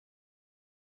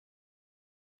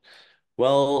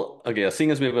Well, okay,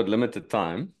 seeing as we have a limited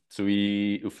time, so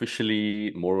we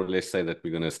officially more or less say that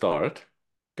we're going to start,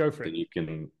 Go for then it. you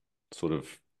can sort of,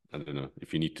 I don't know,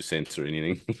 if you need to censor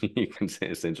anything, you can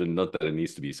say censor, not that it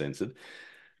needs to be censored.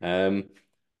 Um,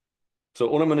 so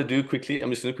all I'm going to do quickly, I'm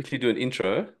just going to quickly do an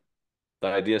intro. The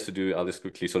idea is to do, I'll just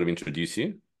quickly sort of introduce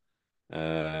you.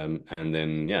 And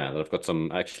then, yeah, I've got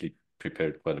some, I actually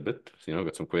prepared quite a bit. So, I've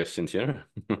got some questions here.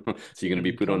 So you're going to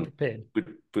be You come prepared.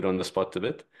 put on the spot a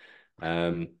bit.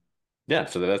 Um, yeah,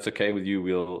 so that's okay with you.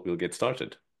 We'll get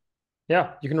started.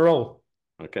 Yeah, you can roll.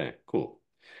 Okay, cool.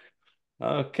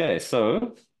 Okay,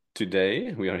 so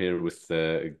today we are here with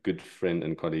a good friend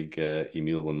and colleague,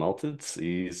 Emil von Maltitz.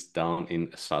 He's down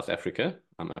in South Africa.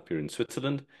 I'm up here in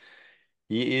Switzerland.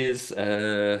 He is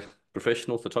a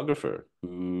professional photographer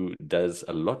who does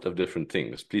a lot of different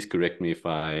things. Please correct me if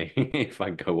I if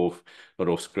I go off not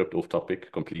off script, off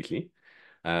topic completely.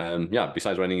 Yeah,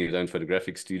 besides running his own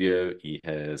photographic studio, he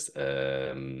has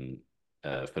a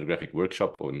photographic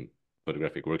workshop,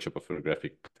 a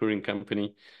photographic touring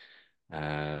company.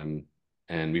 Um,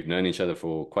 and we've known each other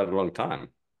for quite a long time.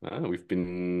 We've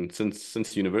been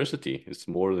since university. It's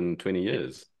more than 20 It,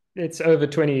 years. it's over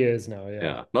 20 years now. Yeah.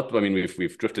 Yeah, not. I mean,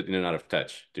 we've drifted in and out of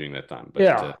touch during that time, but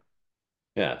Yeah.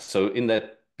 yeah. So in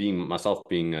that being myself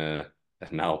being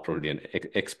now probably an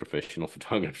ex-professional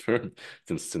photographer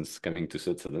since coming to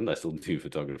Switzerland, I still do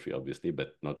photography, obviously,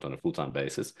 but not on a full-time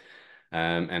basis.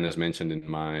 And as mentioned in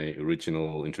my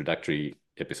original introductory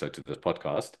episode to this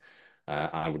podcast,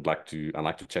 I like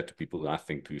to chat to people that I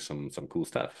think do some cool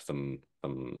stuff,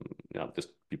 just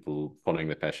people following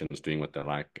their passions, doing what they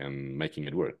like, and making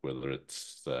it work, whether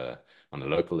it's on a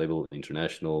local level,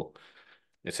 international,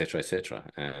 etc., etc.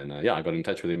 And yeah, I got in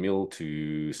touch with Emil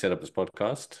to set up this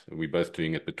podcast. We're both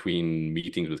doing it between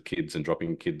meetings with kids and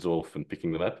dropping kids off and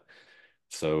picking them up.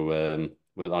 So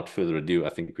without further ado, I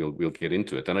think we'll get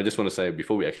into it. And I just want to say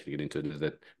before we actually get into it is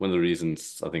that one of the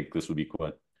reasons I think this will be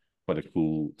quite a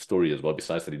cool story as well,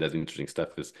 besides that he does interesting stuff,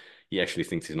 is he actually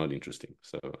thinks he's not interesting.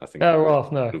 So I think Oh, we'll well,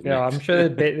 no. prove Yeah, I'm next. sure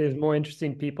there's more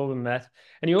interesting people than that.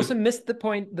 And you also missed the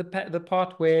point, the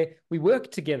part where we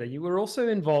worked together. You were also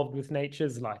involved with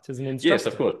Nature's Light as an Yes,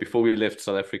 of instructor. course. Before we left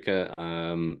South Africa,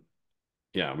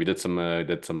 yeah, we did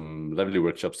some lovely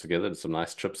workshops together, did some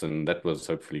nice trips, and that was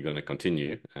hopefully going to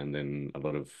continue. And then a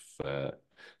lot of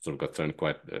sort of got thrown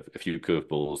quite a few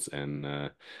curveballs,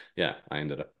 and yeah, I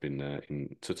ended up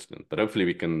in Switzerland. But hopefully,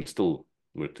 we can still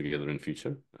work together in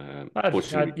future.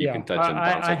 Fortunately, we keep in Yeah, touch and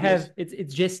bounce I ideas. have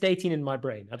it's gestating in my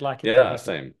brain. I'd like it to Yeah,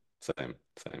 happen. same.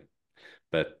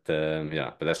 But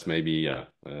yeah, but that's maybe a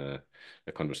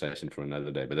conversation for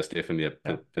another day. But that's definitely a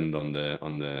Yeah. pinned on the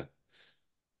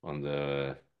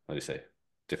how do you say?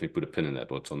 Definitely put a pin in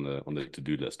that. What's on the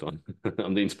to-do list on on the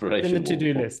In the inspiration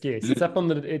to-do wall. list, yes. It's up on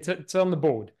the it's on the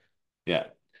board. Yeah.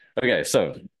 Okay.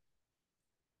 So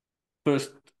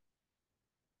first,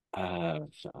 I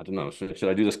don't know. Should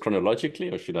I do this chronologically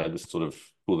or should I just sort of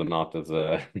pull them out as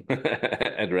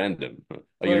at random? Are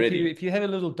Well, you if you ready? if you have a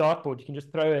little dartboard, you can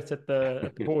just throw it at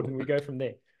the board and we go from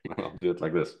there. I'll do it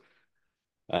like this.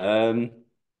 Um,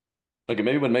 okay,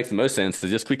 maybe what makes the most sense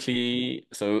is just quickly.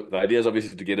 So the idea is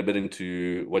obviously to get a bit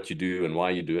into what you do and why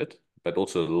you do it, but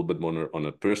also a little bit more on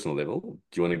a personal level.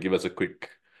 Do you want to give us a quick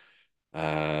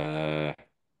uh,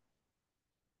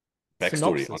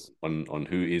 backstory Synopsis. on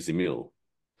who is Emil?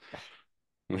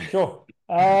 Sure.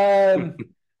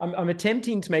 I'm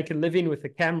attempting to make a living with a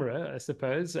camera, I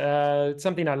suppose. It's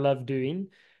something I love doing.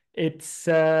 It's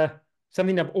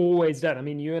something I've always done. I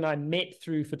mean, you and I met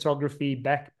through photography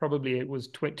back probably it was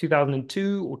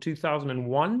 2002 or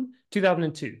 2001.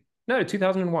 2002. No,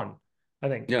 2001, I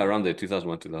think. Yeah, around there,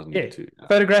 2001, Yeah. 2002. Yeah,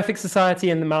 Photographic Society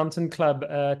and the Mountain Club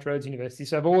at Rhodes University.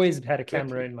 So I've always had a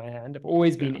camera exactly. in my hand. I've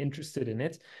always been Yeah. interested in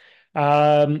it.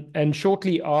 And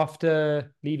shortly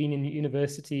after leaving in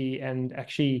university and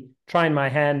actually trying my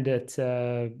hand at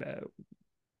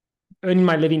earning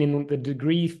my living in the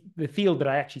degree, the field that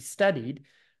I actually studied,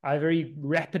 I very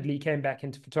rapidly came back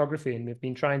into photography and we've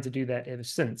been trying to do that ever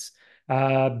since.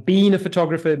 Being a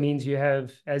photographer means you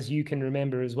have, as you can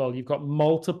remember as well, you've got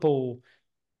multiple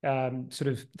sort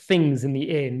of things in the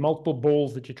air and multiple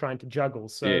balls that you're trying to juggle.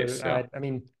 So, Yes, yeah. I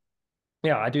mean,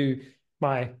 yeah, I do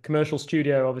my commercial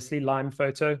studio, obviously, Lime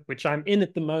Photo, which I'm in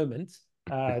at the moment.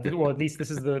 Or at least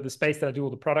this is the space that I do all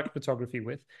the product photography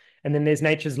with. And then there's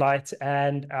Nature's Light,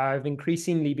 and I've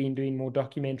increasingly been doing more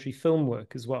documentary film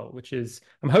work as well, which is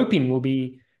I'm hoping will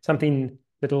be something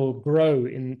that'll grow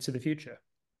into the future.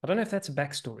 I don't know if that's a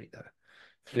backstory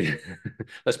though.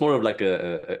 That's more of like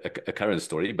a current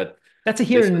story, but That's a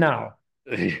here let's and now.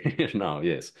 now,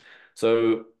 yes.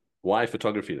 So why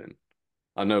photography then?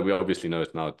 I know we obviously know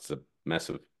it now. It's a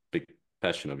massive, big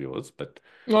passion of yours, but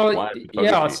Well, why yeah.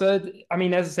 photography? So, I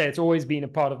mean, as I say, it's always been a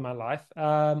part of my life.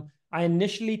 I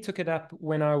initially took it up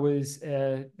when I was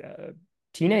a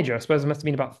teenager. I suppose I must have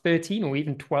been about 13 or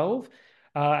even 12.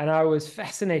 And I was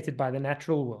fascinated by the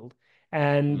natural world.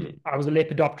 And Mm, I was a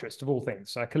lepidopterist of all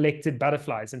things. So I collected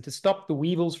butterflies. And to stop the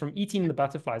weevils from eating the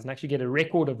butterflies and actually get a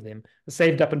record of them, I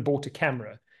saved up and bought a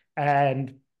camera.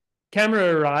 And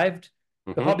camera arrived.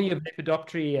 The hmm. hobby of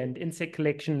lepidoptery and insect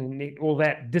collection and all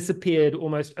that disappeared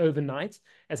almost overnight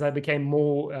as I became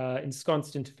more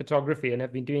ensconced into photography and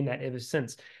have been doing that ever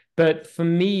since. But for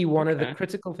me, one of the Okay.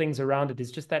 critical things around it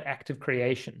is just that act of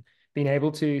creation, being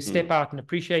able to step Mm, out and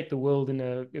appreciate the world in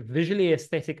a visually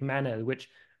aesthetic manner, which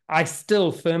I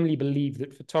still firmly believe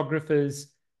that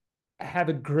photographers have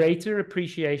a greater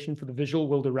appreciation for the visual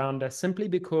world around us simply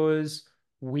because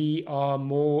we are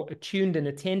more attuned and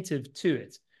attentive to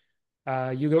it.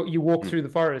 You walk mm, through the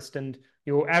forest, and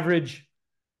your average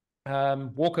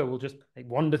walker will just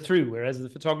wander through, whereas the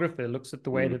photographer looks at the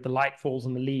way mm. that the light falls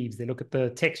on the leaves. They look at the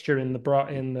texture in the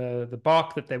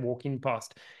bark that they're walking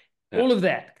past. Yeah. All of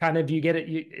that kind of you get it.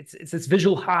 It's this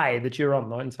visual high that you're on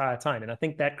the entire time, and I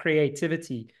think that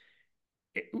creativity,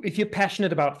 if you're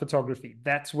passionate about photography,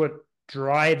 that's what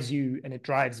drives you, and it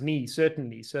drives me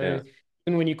certainly. So Yeah.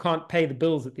 even when you can't pay the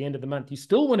bills at the end of the month, you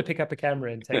still want to pick up a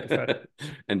camera and take a photo.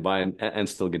 And buy and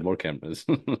still get more cameras.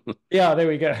 Yeah, there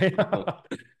we go.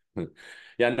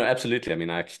 Yeah, no, absolutely. I mean,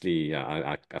 I actually,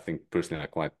 yeah, I think personally, I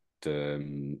quite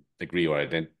agree or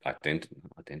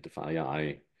identify. Yeah,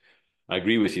 I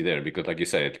agree with you there because, like you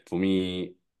said, for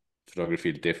me, photography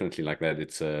is definitely like that.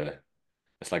 It's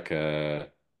like a,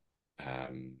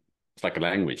 um, it's like a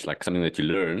language, like something that you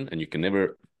learn and you can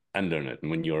never unlearn it.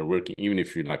 And when you're working, even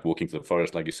if you're like walking to the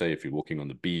forest, like you say, if you're walking on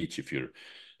the beach, if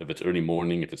it's early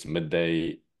morning, if it's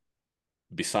midday,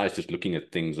 besides just looking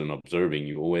at things and observing,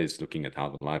 you're always looking at how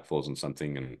the light falls on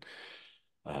something, and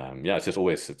yeah, it's just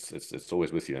always it's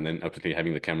always with you. And then obviously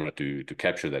having the camera to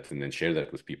capture that and then share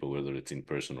that with people, whether it's in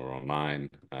person or online.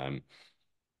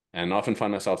 And I often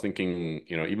find myself thinking,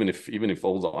 even if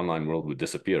all the online world would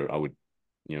disappear, I would,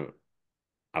 you know,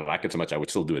 I like it so much, I would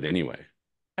still do it anyway.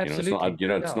 It's not,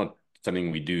 Absolutely. it's Yeah. not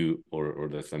something we do or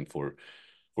that's done for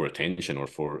attention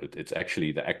or it's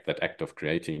actually that act of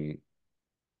creating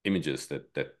images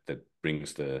that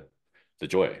brings the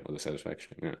joy or the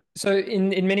satisfaction. Yeah. So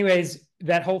in many ways,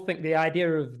 that whole thing, the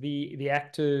idea of the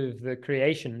act of the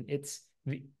creation,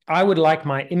 I would like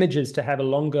my images to have a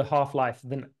longer half-life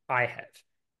than I have.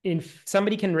 If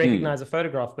somebody can Mm, recognize a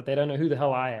photograph, but they don't know who the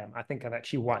hell I am, I think I've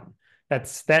actually won.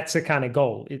 That's a kind of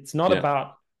goal. It's not yeah.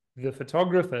 about the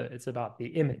photographer, it's about the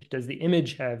image. Does the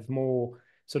image have more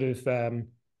sort of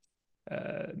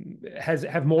uh,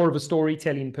 have more of a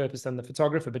storytelling purpose than the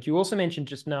photographer? But you also mentioned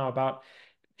just now about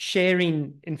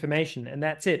sharing information, and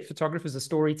that's it. Photographers are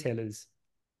storytellers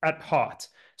at heart.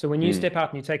 So when you Mm, step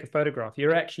out and you take a photograph,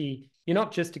 you're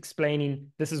not just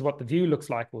explaining this is what the view looks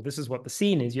like or this is what the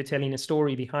scene is. You're telling a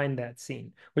story behind that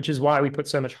scene, which is why we put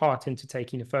so much heart into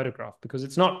taking a photograph, because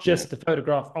it's not yeah. just the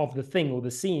photograph of the thing or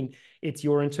the scene. It's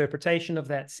your interpretation of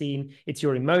that scene. It's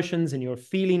your emotions and your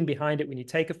feeling behind it when you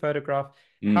take a photograph.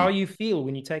 How Mm, you feel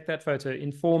when you take that photo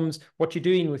informs what you're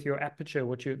doing with your aperture,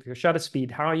 your shutter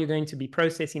speed, how you're going to be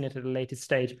processing it at a later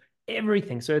stage,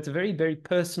 everything. So it's a very, very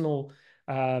personal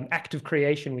act of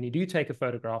creation when you do take a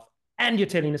photograph, and you're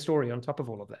telling a story on top of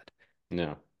all of that.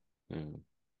 yeah. Yeah.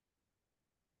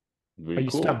 Are Very you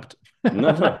cool. stumped?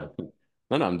 No, no.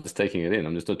 No, no, I'm just taking it in.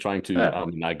 I'm just not trying to. Uh, I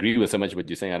mean, I agree with so much what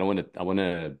you're saying. I don't want to. I want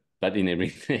to butt in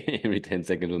every every 10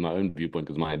 seconds with my own viewpoint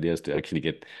because my idea is to actually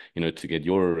get, to get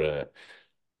your,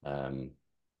 um,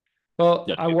 Well,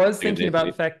 yeah, I was to get thinking their about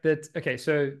the take. fact that, okay,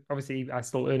 so obviously I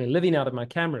still earn a living out of my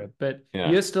camera, but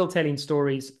Yeah. you're still telling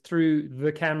stories through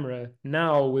the camera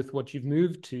now with what you've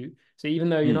moved to. So even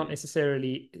though you're not Mm,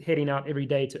 necessarily heading out every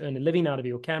day to earn a living out of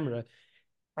your camera,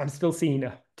 I'm still seeing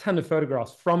a ton of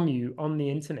photographs from you on the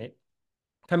internet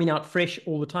coming out fresh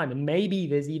all the time. And maybe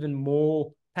there's even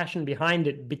more passion behind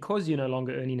it because you're no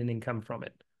longer earning an income from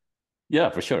it. yeah,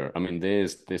 for sure. I mean,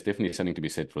 there's definitely something to be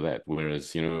said for that.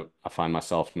 Whereas, I find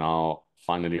myself now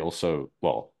finally also,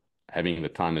 well, having the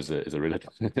time as a relative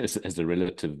as a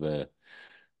relative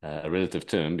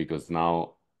term because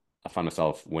now I find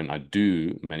myself when I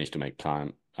do manage to make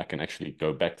time, I can actually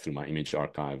go back through my image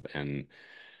archive and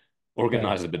Yeah.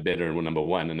 organize it a bit better, number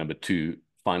one, and number two,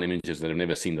 find images that have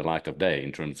never seen the light of day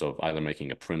in terms of either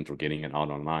making a print or getting it out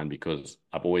online because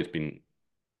I've always been,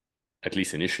 at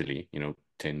least initially,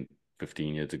 10,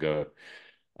 15 years ago,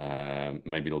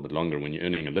 maybe a little bit longer, when you're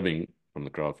earning a living from the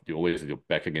craft, you're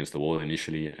back against the wall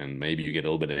initially, and maybe you get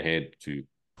a little bit ahead to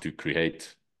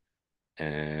create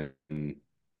And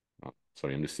oh,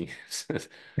 sorry, I'm just seeing.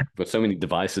 But so many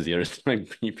devices here. It's like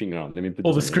beeping around. Let me put All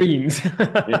this the on air. screens.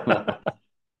 Yeah,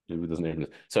 maybe it doesn't air.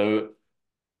 So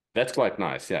that's quite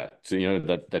nice. Yeah. So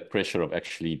that pressure of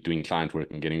actually doing client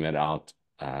work and getting that out.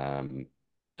 Um,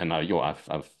 and now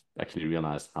I've actually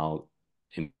realized how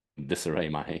in disarray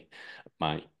my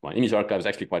image archive is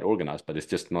actually quite organized, but it's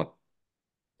just not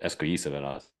as cohesive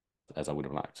as I would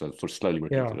have liked. So sort of slowly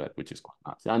working Yeah. through that, which is quite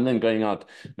nice. And then going out,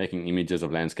 making images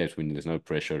of landscapes when there's no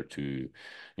pressure to,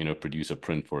 produce a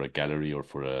print for a gallery or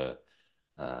for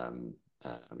um,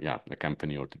 a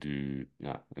company or to do,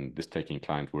 and just taking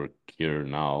client work here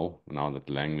now that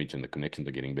the language and the connections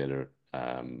are getting better,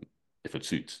 if it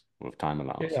suits or if time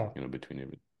allows, Yeah. between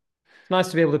everything. It's nice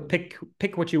to be able to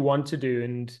pick what you want to do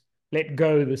and let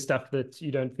go the stuff that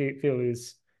you don't feel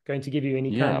is going to give you any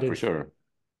Yeah, kind for of sure.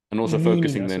 And also meaning, I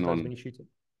focusing then suppose, when on, you shoot it.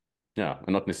 yeah,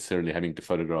 and not necessarily having to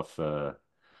photograph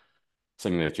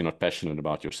something that you're not passionate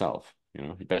about yourself.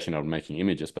 You're passionate about making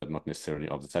images, but not necessarily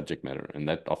of the subject matter, and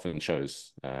that often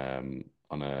shows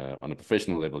on a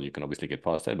professional level. You can obviously get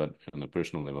past that, but on a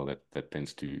personal level, that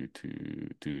tends to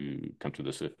come to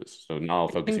the surface. So now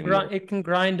focusing on more, It can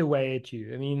grind away at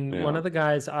you. I mean, one yeah, of the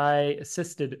guys I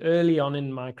assisted early on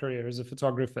in my career as a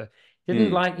photographer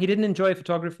mm, he didn't enjoy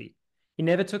photography. He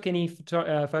never took any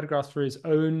photographs for his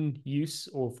own use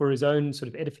or for his own sort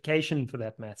of edification, for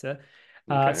that matter.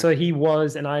 okay, So he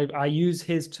was, and I use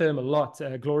his term a lot,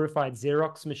 a glorified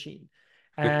Xerox machine,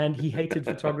 and he hated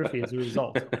photography as a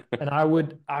result. And I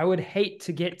would hate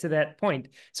to get to that point.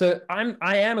 So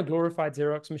I am a glorified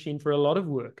Xerox machine for a lot of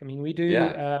work. I mean, we do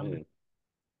yeah, yeah,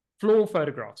 floor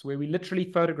photographs where we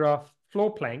literally photograph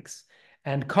floor planks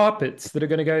and carpets that are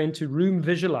going to go into room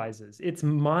visualizers. It's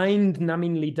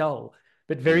mind-numbingly dull,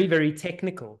 but very, mm, very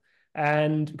technical.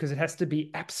 And because it has to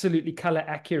be absolutely color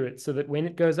accurate so that when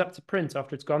it goes up to print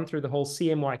after it's gone through the whole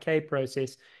CMYK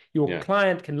process, your yeah,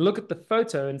 client can look at the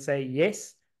photo and say,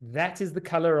 yes, that is the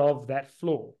color of that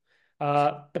floor.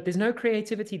 But there's no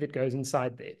creativity that goes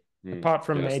inside there, apart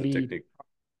from yeah. It's the maybe, technique,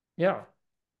 yeah.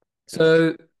 yeah,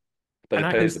 So but and it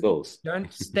I can pays the see bills.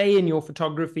 don't stay in your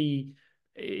photography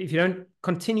if you don't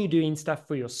continue doing stuff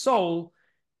for your soul.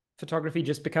 Photography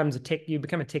just becomes a tech. You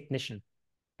become a technician.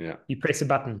 Yeah, You press a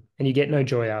button and you get no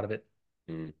joy out of it.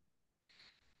 mm,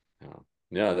 yeah,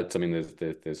 yeah. That's I mean,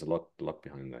 there's a lot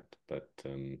behind that, but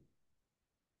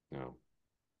yeah.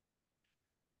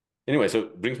 Anyway, so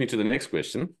brings me to the next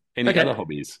question. Any other Okay.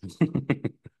 hobbies?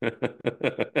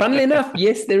 Funnily enough,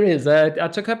 yes, there is. I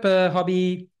took up a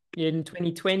hobby in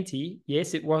 2020.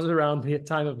 Yes, it was around the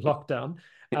time of lockdown.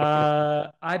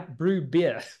 I brew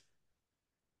beer.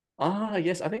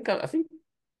 Yes, I think I'm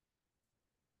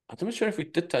not sure if we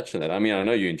did touch on that. I mean, I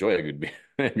know you enjoy a good beer,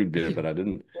 a good beer, but I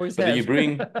didn't. Always But are you have.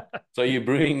 brewing? So are you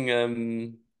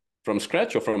brewing from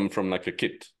scratch or from like a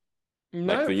kit?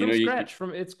 Like No, the from scratch.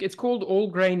 From it's called all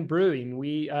grain brewing.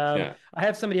 We yeah, I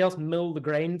have somebody else mill the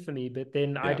grain for me, but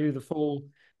then I yeah, do the full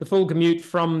commute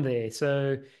from there.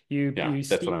 So yeah. you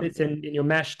That's what steep I'm. it in your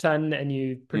mash tun and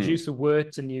you Mm, produce a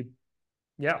wort and you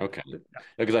yeah, okay,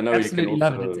 because I know you can absolutely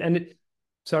love it. also. And it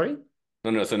sorry?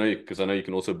 No. So I know because I know you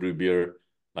can also brew beer.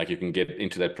 Like you can get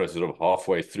into that process of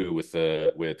halfway through with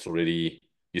the where it's already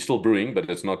you're still brewing, but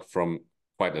it's not from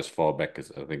quite as far back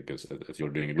as I think as you're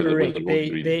doing it with the Correct. raw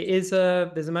ingredients.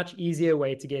 There's a much easier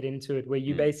way to get into it where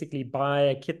you Mm, basically buy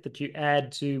a kit that you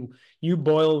add to, you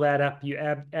boil that up, you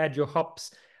add your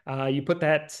hops, you put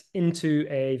that into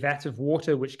a vat of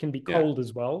water, which can be yeah, cold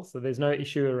as well. So there's no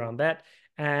issue around that.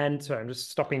 And so I'm just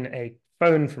stopping a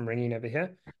phone from ringing over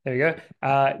here. There we go.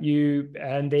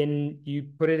 And then you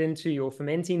put it into your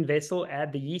fermenting vessel,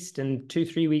 add the yeast, and 2,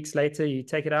 3 weeks later you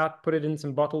take it out, put it in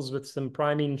some bottles with some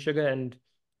priming sugar, and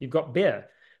you've got beer.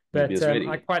 your But beer's I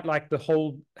ready. quite like the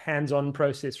whole hands-on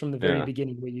process from the very Yeah.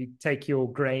 beginning, where you take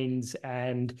your grains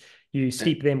and you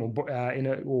steep them or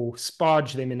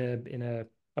sparge them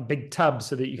a big tub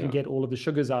so that you can Yeah, get all of the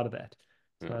sugars out of that.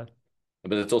 yeah. So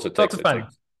But it also lots takes of fun.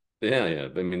 yeah, yeah.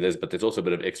 I mean, there's also a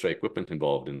bit of extra equipment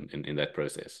involved in that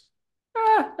process.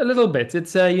 A little bit.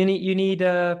 It's you need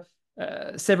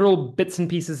several bits and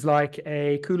pieces like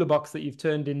a cooler box that you've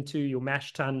turned into your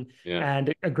mash tun Yeah.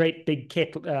 and a great big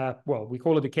kettle. Well, we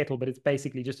call it a kettle, but it's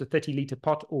basically just a 30-liter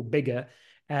pot or bigger.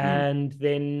 Mm. And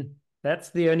then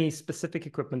that's the only specific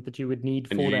equipment that you would need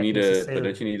And do for you that need but don't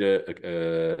necessarily. you need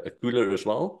a cooler as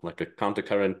well, like a counter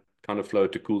current kind of flow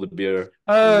to cool the beer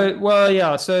Oh, well,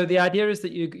 yeah. So the idea is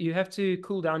that you have to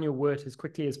cool down your wort as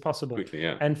quickly as possible. quickly?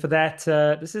 Yeah. And for that,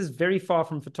 this is very far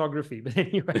from photography, but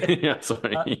anyway. Yeah. Uh,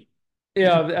 Sorry.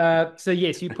 Yeah. So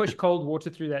yes, you push cold water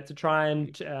through that to try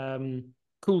and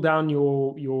cool down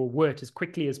your wort as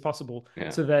quickly as possible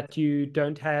Yeah. so that you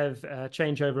don't have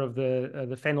changeover of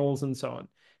the phenols and so on.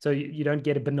 So you don't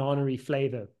get a banana-y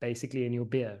flavor basically in your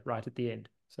beer right at the end.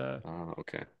 So Ah,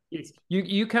 okay. yes,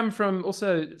 you come from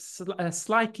also a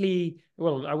slightly,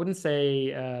 well, I wouldn't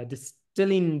say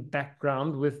distilling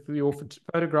background with your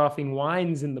photographing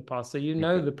wines in the past, so you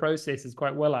know the processes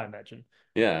quite well, I imagine.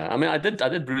 Yeah, I mean, I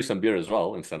did brew some beer as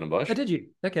well in Oh, Stellenbosch. did you?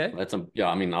 Okay. I had some, yeah.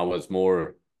 I mean, I was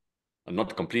more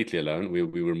not completely alone. We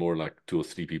were more like two or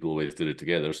three people always did it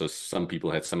together. So some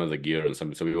people had some of the gear, and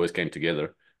some, so we always came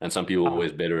together. And some people were Ah,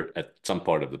 always better at some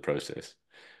part of the process.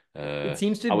 it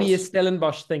seems to I be a was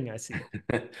Stellenbosch thing, I see.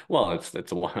 well, it's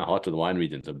a heart of the wine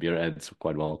region, so beer adds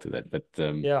quite well to that. But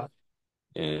Yeah.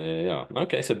 yeah,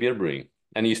 okay, so beer brewing,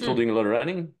 and you're still Hmm. doing a lot of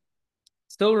running.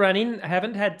 Still running. I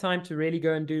haven't had time to really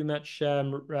go and do much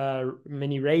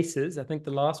many races. I think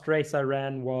the last race I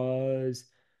ran was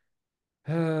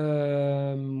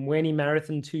Wenny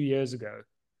Marathon 2 years ago.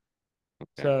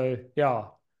 Okay, So yeah,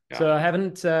 yeah, so I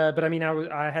haven't, but I mean,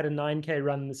 I had a 9K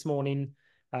run this morning,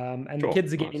 and the sure,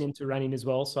 kids are getting nice. into running as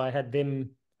well. So I had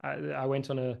them. I went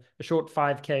on a short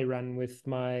 5K run with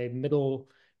my middle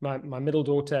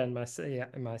daughter and yeah,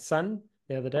 and my son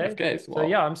the other day. 5Ks, So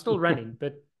yeah, wow. I'm still running,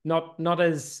 but not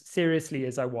as seriously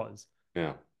as I was.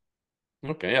 Yeah.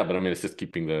 Okay, yeah, but I mean, it's just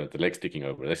keeping the legs ticking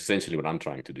over. That's essentially what I'm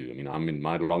trying to do. I mean, I'm in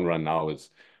my long run now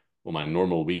is, well, my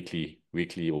normal weekly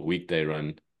or weekday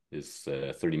run is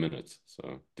 30 minutes.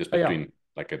 So just Oh yeah, between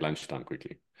like at lunchtime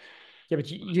quickly. yeah, but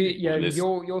Or yeah, less.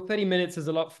 your 30 minutes is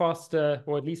a lot faster,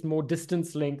 or at least more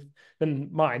distance length than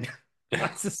mine,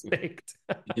 I suspect.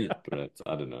 But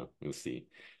I don't know. We'll see.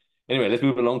 Anyway, let's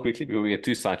move along quickly before we get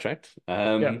too sidetracked.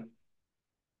 Yeah.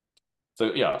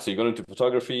 So yeah, so you got into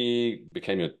photography,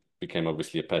 became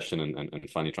obviously a passion, and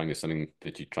finally trying to something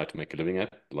that you try to make a living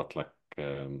at, a lot like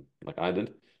I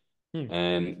did, Hmm.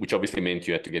 and which obviously meant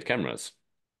you had to get cameras.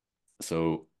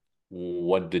 So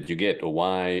what did you get, or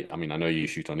why? I mean, I know you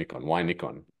shoot on Nikon. Why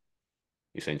Nikon,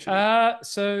 essentially?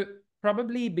 So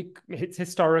probably it's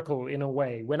historical in a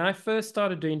way. When I first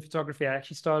started doing photography, I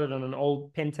actually started on an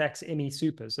old Pentax ME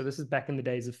Super. So this is back in the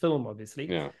days of film, obviously.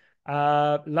 Yeah.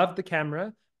 Loved the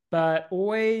camera, but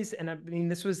always, and I mean,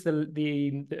 this was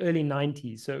the early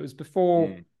 90s. So it was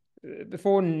Mm,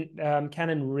 before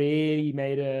Canon really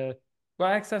made a, well,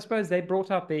 actually, I suppose they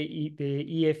brought out the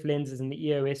EF lenses and the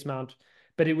EOS mount,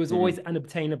 but it was hmm. always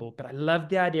unobtainable. But I loved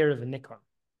the idea of a Nikon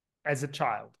as a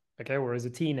child, okay, or as a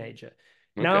teenager.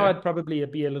 Now Okay. I'd probably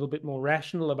be a little bit more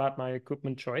rational about my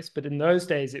equipment choice, but in those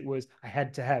days it was I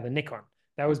had to have a Nikon.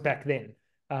 That was back then.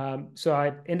 So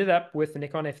I ended up with the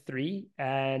Nikon F3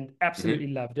 and Hmm. absolutely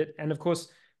loved it. And of course,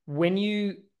 when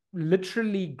you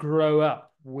literally grow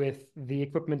up with the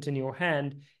equipment in your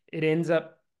hand, it ends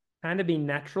up kind of being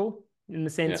natural in the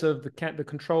Yeah. sense of the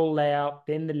control layout,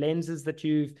 then the lenses that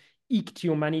you've eked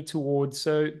your money towards.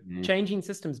 So Mm, changing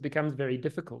systems becomes very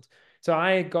difficult. So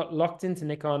I got locked into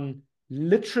Nikon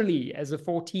literally as a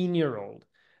 14-year-old,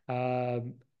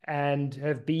 and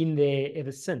have been there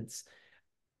ever since.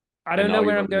 I and don't know now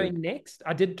you where I'm got the going next.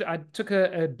 I took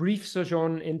a brief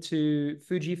sojourn into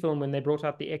Fujifilm when they brought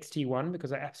out the X-T1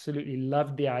 because I absolutely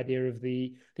loved the idea of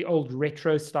the old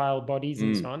retro style bodies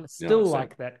and so on. I yeah, still same.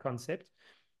 like that concept.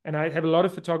 And I have a lot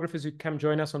of photographers who come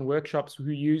join us on workshops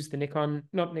who use the Nikon,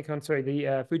 not Nikon, sorry,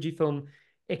 the Fujifilm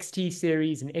XT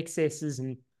series and XSs,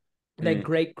 and they're Mm,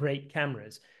 great, great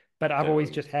cameras. But I've yeah, always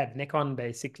really. just had Nikon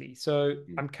basically. So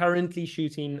Mm, I'm currently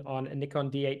shooting on a Nikon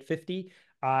D850.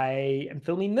 I am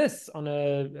filming this on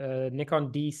a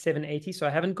Nikon D780. So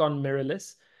I haven't gone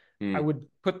mirrorless. I mm, would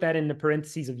put that in the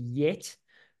parentheses of yet,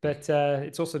 but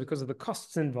it's also because of the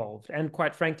costs involved. And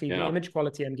quite frankly, the yeah, image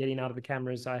quality I'm getting out of the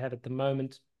cameras I have at the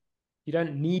moment, you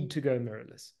don't need to go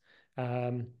mirrorless.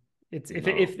 Um, it's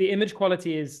no, if the image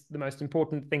quality is the most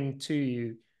important thing to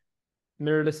you,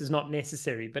 mirrorless is not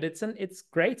necessary, but it's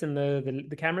great, and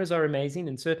the cameras are amazing.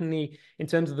 And certainly in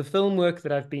terms of the film work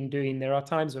that I've been doing, there are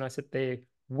times when I sit there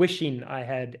wishing I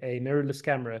had a mirrorless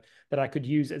camera that I could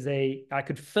use as I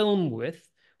could film with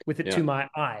it yeah, to my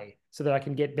eye so that I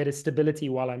can get better stability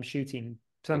while I'm shooting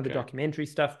some of the okay, documentary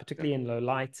stuff, yeah, particularly in low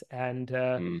light. And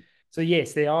mm, so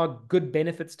yes, there are good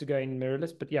benefits to going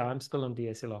mirrorless, but yeah, I'm still on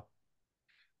DSLR.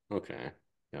 okay,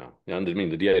 yeah, yeah. And I mean,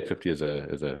 the D850 is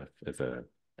a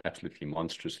absolutely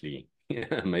monstrously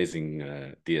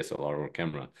amazing DSLR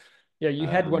camera. Yeah, you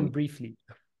had one Um, briefly,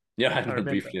 yeah, I I had one remember.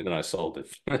 briefly, and then I sold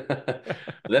it.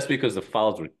 That's because the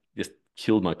files were just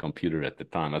killed my computer at the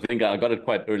time. I think I got it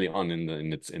quite early on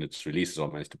in its releases. I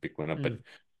managed to pick one up, but Mm.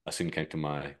 I soon came to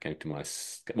my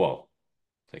well,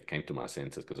 I came to my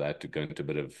senses because I had to go into a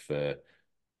bit of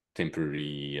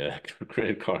temporary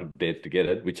credit card debt to get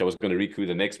it, which I was going to recoup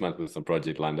the next month with some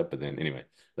project lined up. But then anyway,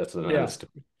 that's another Yeah.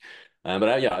 story.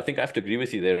 But yeah, I think I have to agree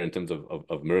with you there in terms of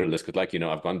mirrorless, because like,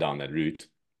 I've gone down that route.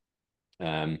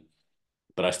 Um,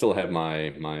 but I still have my,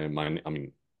 I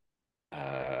mean,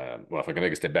 well, if I can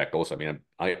take a step back also, I mean,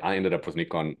 I ended up with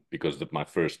Nikon because my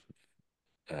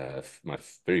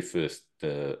very first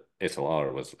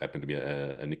SLR happened to be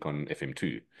a Nikon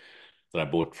FM2 that I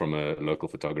bought from a local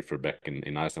photographer back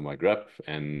in Iceland where I grew up.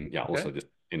 And yeah, Okay. also just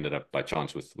ended up by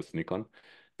chance with Nikon.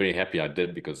 Very happy I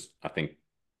did, because I think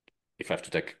if I have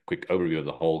to take a quick overview of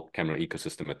the whole camera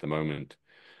ecosystem at the moment,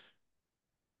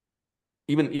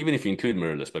 even if you include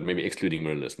mirrorless, but maybe excluding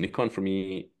mirrorless, Nikon for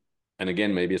me, and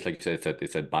again, maybe it's like you said,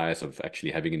 it's that bias of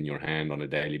actually having it in your hand on a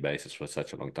daily basis for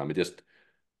such a long time. It just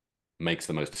makes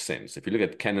the most sense. If you look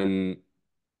at Canon,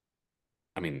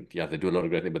 I mean, yeah, they do a lot of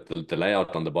great things, but the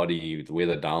layout on the body, where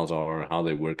the dials are, how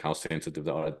they work, how sensitive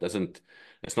they are,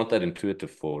 it's not that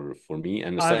intuitive for me.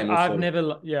 And the I've same I've also,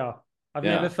 never yeah I've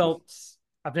never yeah, felt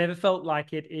I've never felt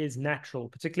like it is natural,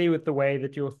 particularly with the way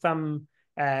that your thumb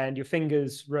and your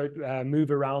fingers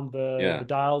move around the yeah,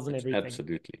 dials and it's everything.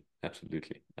 absolutely,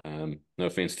 absolutely. No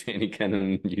offense to any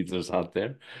Canon users out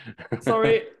there.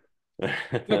 Sorry,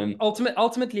 look, um,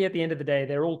 ultimately at the end of the day,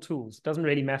 they're all tools. It doesn't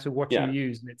really matter what you yeah,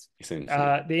 use, and it's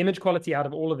essentially, the image quality out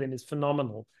of all of them is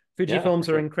phenomenal. yeah, for Fujifilms are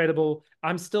sure. incredible.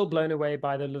 I'm still blown away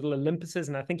by the little Olympuses,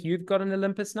 and I think you've got an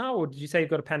Olympus now, or did you say you've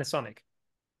got a Panasonic?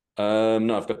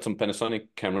 No, I've got some Panasonic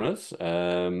cameras. I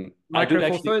do Micro Four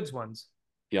actually, Thirds ones.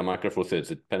 yeah, Micro Four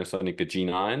Thirds, a Panasonic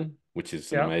G9, which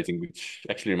is an Yeah, amazing, which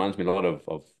actually reminds me a lot of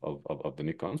the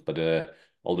Nikons, but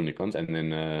older Nikons. And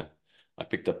then I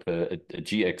picked up a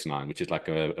GX9, which is like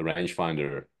a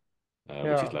rangefinder, which is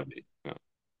yeah. lovely. Yeah.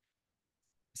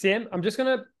 Sam, I'm just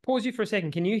going to pause you for a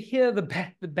second. Can you hear the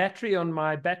battery on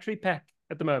my battery pack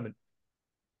at the moment?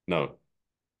 No,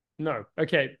 No.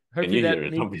 Okay. can Hopefully you hear that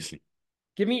it? means Obviously.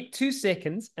 give me 2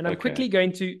 seconds, and I'm Okay. quickly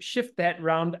going to shift that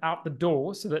round out the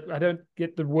door so that I don't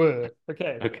get the whir.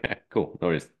 Okay. Okay. Cool. No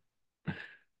worries.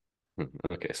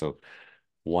 Okay. So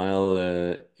while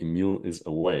Emil is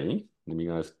away, let me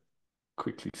guys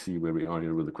quickly see where we are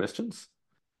here with the questions.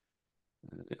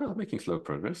 Yeah, making slow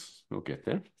progress. We'll get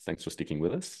there. Thanks for sticking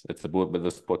with us. It's a board, but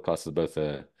this podcast is both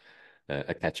a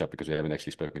catch up because we haven't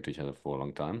actually spoken to each other for a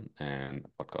long time, and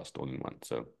a podcast all in one.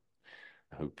 So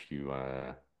I hope you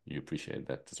appreciate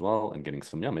that as well, and getting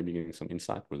some, yeah, maybe getting some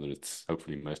insight, whether it's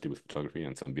hopefully mostly with photography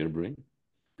and some beer brewing.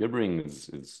 Beer brewing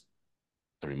is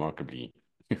a remarkably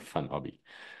fun hobby.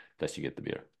 Plus you get the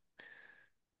beer.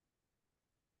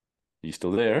 Are you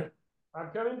still there? I'm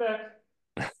coming back.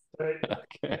 So,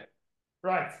 Okay.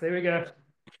 right, there we go.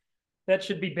 That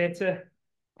should be better.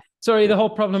 Sorry, the whole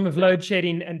problem of load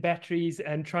shedding and batteries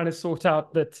and trying to sort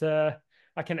out that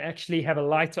I can actually have a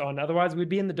light on. Otherwise, we'd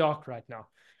be in the dark right now.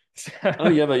 Oh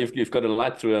yeah, but you've got a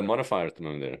light through a modifier at the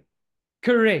moment there.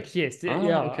 Correct. Yes. Ah,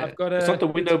 Yeah. I've okay. got It's not a. the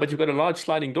It's. window, but you've got a large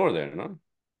sliding door there, no?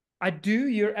 I do.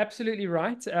 You're absolutely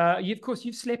right. You, of course,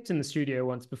 you've slept in the studio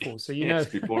once before, so you know. Yes,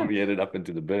 before we headed up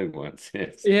into the berg once.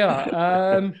 Yes.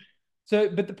 Yeah. So,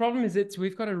 but the problem is,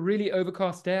 we've got a really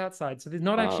overcast day outside, so there's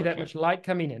not Ah, actually that okay. much light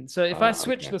coming in. So if I Ah,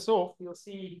 switch okay. this off, you'll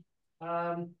see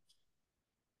um,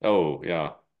 Oh,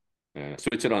 yeah. Yeah.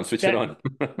 Switch it on, switch it that. on.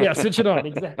 Yeah, switch it on.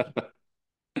 Exactly.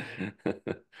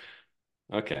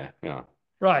 Okay, yeah.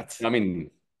 Right. I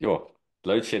mean,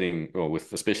 load shedding,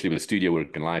 with especially with studio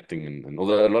work and lighting, and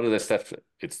although a lot of that stuff,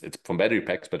 it's from battery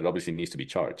packs, but it obviously needs to be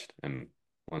charged. And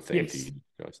once they're empty, you Yes. need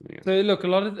to charge them again. So look, a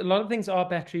lot of things are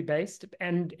battery based,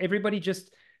 and everybody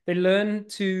just they learn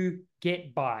to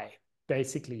get by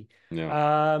basically.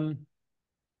 Yeah. Um,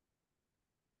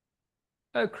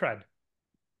 oh crud!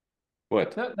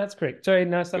 What? No, that's correct. Sorry,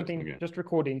 no, Good. something Okay. just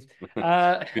recordings.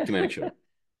 Uh, Good to make sure.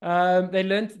 they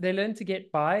learn to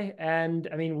get by, and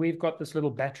I mean we've got this little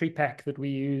battery pack that we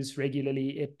use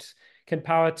regularly. It can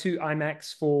power two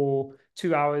iMacs for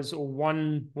 2 hours or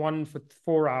one for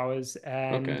 4 hours,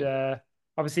 and Okay.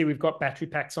 obviously we've got battery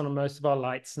packs on most of our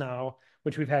lights now,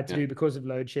 which we've had to Yeah. do because of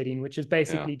load shedding, which is Yeah.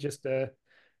 basically just a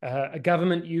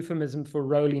government euphemism for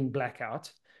rolling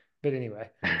blackout. But anyway,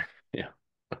 Yeah.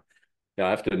 Yeah. I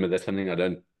have to admit that's something you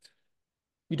don't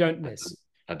I don't, miss.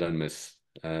 I don't miss.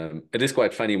 It is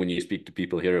quite funny when you speak to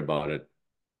people here about it.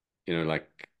 Like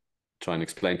try and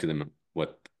explain to them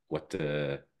what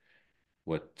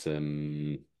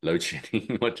load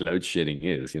shedding what load shedding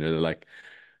is. They're like,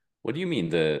 what do you mean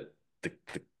the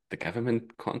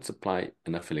government can't supply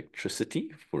enough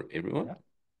electricity for everyone? Yeah.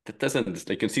 That doesn't.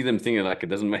 You can see them thinking like it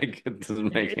doesn't make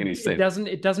any sense.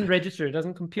 It doesn't register, it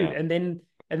doesn't compute. Yeah.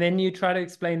 And then you try to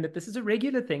explain that this is a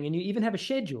regular thing and you even have a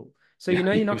schedule. So Yeah,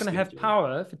 you're not going to have essentially.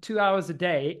 power for 2 hours a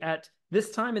day at this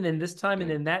time and then this time and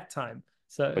Yeah. then that time.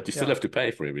 So But you still yeah, have to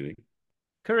pay for everything.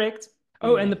 correct.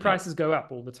 Oh, and Yeah, the prices go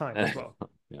up all the time as yeah. well.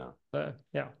 Yeah. So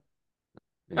yeah.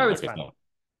 Oh, Anyway, it's okay, fun. so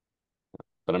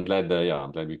but I'm glad, yeah,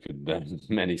 I'm glad we could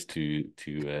manage to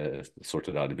sort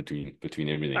it out in between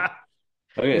everything.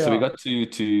 Okay, so we Yeah. got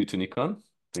to Nikon.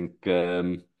 I think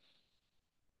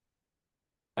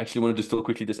I actually wanted to still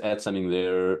quickly just add something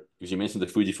there because you mentioned the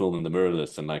Fujifilm and the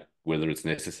mirrorless and like whether it's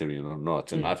necessary or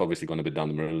not. And Mm. I've obviously gone a bit down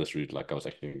the mirrorless route, like I was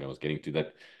getting to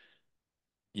that.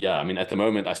 Yeah, I mean, at the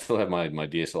moment, I still have my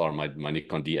DSLR, my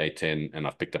Nikon D810, and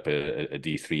I've picked up a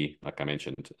D3, like I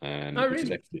mentioned, Oh, which is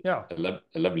really? actually Yeah. a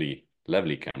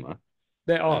lovely camera.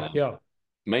 They are. Um, Yeah.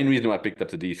 Main reason why I picked up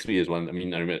the D3 is one. I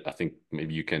mean, I think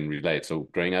maybe you can relate. So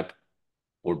growing up,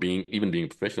 or being a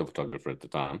professional photographer at the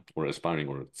time, or aspiring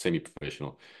or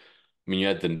semi-professional. I mean, you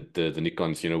had the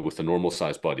Nikons, with the normal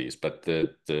size bodies, but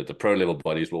the pro level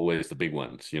bodies were always the big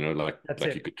ones. That's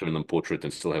Like you it. could turn them portrait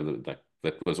and still have like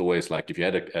that was always like if you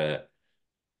had a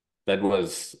that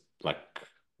was like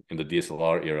in the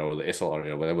DSLR era or the SLR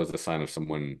era, that was the sign of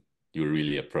someone you were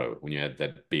really a pro when you had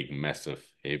that big, massive,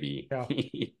 heavy Yeah.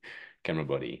 camera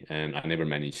body. And I never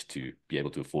managed to be able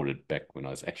to afford it back when I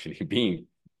was actually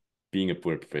being a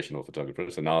poor professional photographer.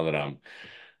 So now that I'm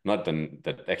not done,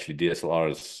 that actually DSLR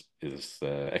is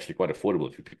actually quite affordable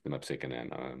if you pick them up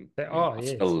secondhand. They I mean, are. I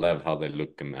still Yes. love how they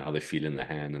look and how they feel in the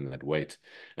hand and that weight.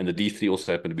 And the D3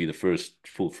 also happened to be the first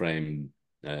full frame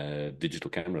digital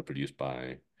camera produced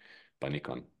by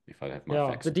Nikon. If I have my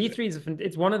Yeah. The facts D3 correct.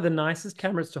 it's one of the nicest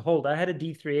cameras to hold. I had a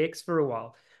D3X for a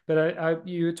while, but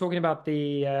you were talking about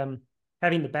the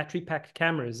having the battery pack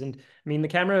cameras, and I mean the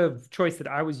camera of choice that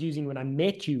I was using when I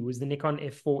met you was the Nikon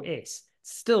F4S.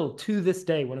 Still to this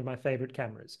day one of my favorite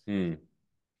cameras. Hmm.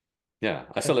 Yeah,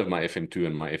 I still And have my FM2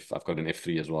 and my I've got an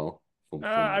F3 as well for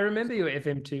I my remember your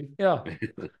FM2. Yeah.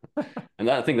 And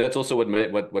I think that's also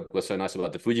what was so nice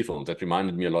about the Fujifilms. That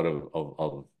reminded me a lot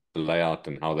of the layout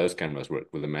and how those cameras work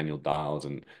with the manual dials,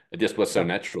 and it just was so Yeah.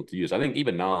 natural to use. I think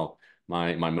even now,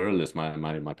 my mirrorless,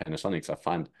 my Panasonics, I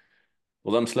find,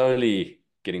 although I'm slowly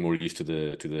getting more used to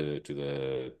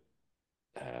the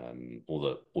all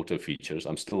the auto features,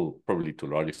 I'm still probably to a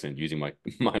large extent using my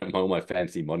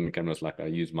fancy modern cameras like I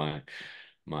use my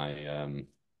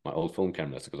my old film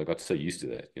cameras because I got so used to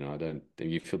that. I don't.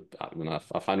 You feel when I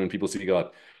find when people see you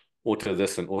got auto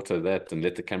this and auto that and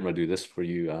let the camera do this for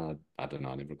you. I don't know.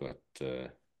 I never got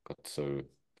so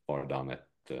far down that.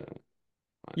 Anyway,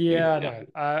 Yeah, yeah,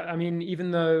 no. I mean,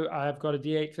 even though I've got a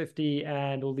D850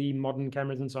 and all the modern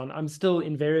cameras and so on, I'm still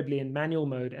invariably in manual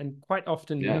mode and quite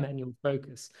often in yeah, manual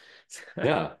focus.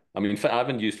 yeah. I mean, I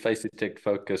haven't used face detect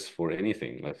focus for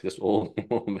anything. Like just all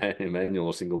manual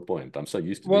or single point. I'm so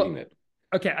used to doing Well, that.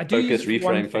 okay, I do use Focus, it for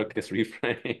one reframe, thing. focus,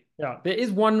 reframe. Yeah, there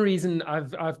is one reason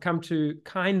I've come to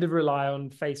kind of rely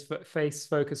on face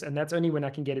focus, and that's only when I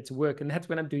can get it to work, and that's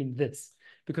when I'm doing this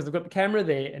because I've got the camera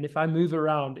there, and if I move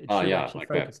around, it Oh should yeah, actually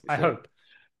like that focus. for I sure. hope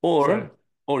so.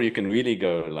 Or you can really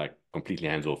go like completely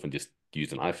hands off and just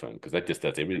use an iPhone because that just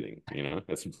does everything.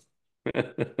 That's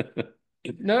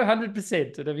No,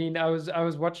 100%. And I mean, I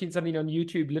was watching something on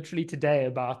YouTube literally today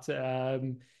about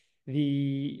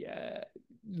the uh,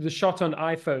 the shot on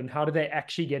iPhone. How do they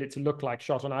actually get it to look like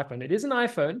shot on iPhone? It is an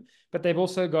iPhone, but they've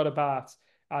also got about,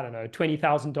 I don't know,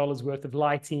 $20,000 worth of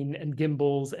lighting and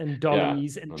gimbals and yeah,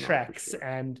 dollies and no, for tracks. sure.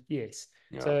 And yes,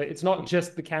 Yeah. so it's not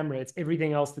just the camera, it's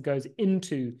everything else that goes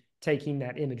into taking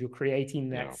that image or creating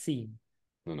that Yeah. scene.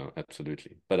 No,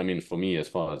 absolutely. But I mean for me as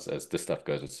far as this stuff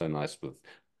goes, it's so nice with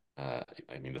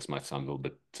I mean this might sound a little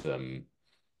bit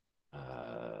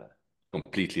uh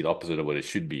completely the opposite of what it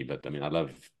should be, but I mean I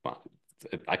love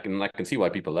I can see why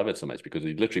people love it so much because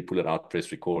you literally pull it out,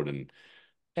 press record, and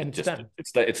And it it's just done.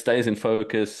 it stays in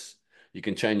focus. You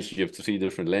can change. You have to see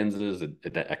different lenses.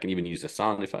 I can even use the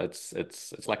sound if it's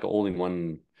like an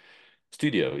all-in-one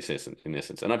studio. It says in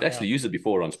essence, and I've Yeah. actually used it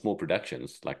before on small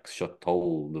productions, like shot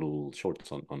whole little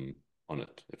shorts on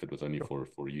it. If it was only Sure.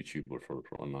 for YouTube or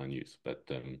for online use, but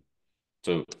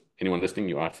so anyone listening,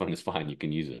 your iPhone is fine. You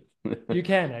can use You it.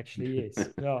 can actually, yes.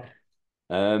 Yeah.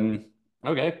 um.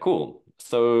 Okay. Cool.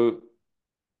 So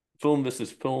film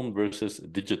versus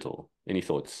digital. Any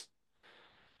thoughts?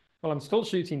 Well, I'm still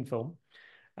shooting film.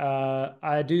 I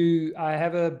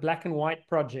have a black and white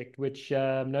project, which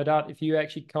no doubt if you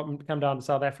actually come down to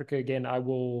South Africa again, I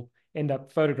will end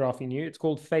up photographing you. It's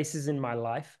called Faces in My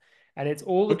Life, and it's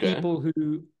all the Okay. people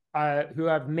who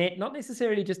I've met, not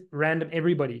necessarily just random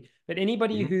everybody, but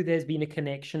anybody Mhm. who there's been a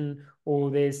connection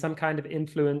or there's some kind of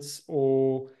influence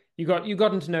or you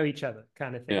gotten to know each other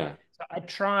kind of thing. Yeah. I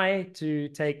try to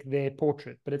take their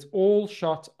portrait, but it's all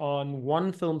shot on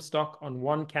one film stock on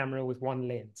one camera with one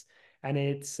lens. And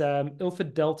it's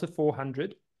Ilford Delta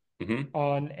 400 Hmm.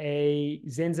 on a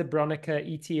Zenza Bronica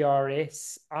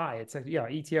ETRSI. It's a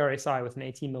ETRSI with an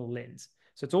 18 mm lens.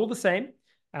 So it's all the same.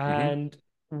 Hmm. And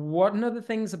one of the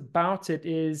things about it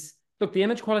is, look, the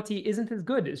image quality isn't as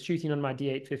good as shooting on my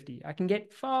D850. I can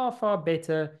get far, far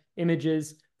better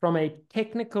images from a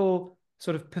technical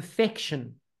sort of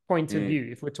perfection point of Mm. view.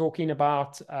 If we're talking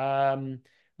about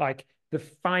like the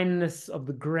fineness of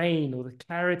the grain or the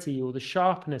clarity or the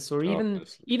sharpness or even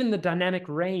Sharpness. even the dynamic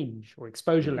range or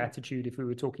exposure Mm. latitude, if we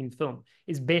were talking film,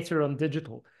 is better on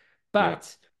digital. Yeah.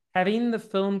 But having the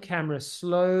film camera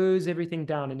slows everything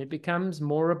down and it becomes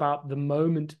more about the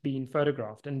moment being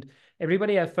photographed. And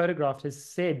everybody I've photographed has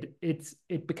said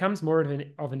it becomes more of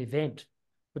an event.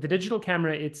 With the digital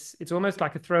camera, it's almost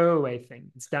like a throwaway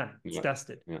thing. It's done, it's Yeah.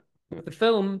 dusted. Yeah. Yeah. With the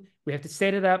film, we have to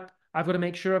set it up. I've got to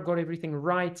make sure I've got everything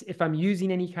right. If I'm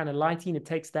using any kind of lighting, it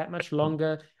takes that much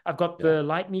longer. I've got Yeah. the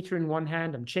light meter in one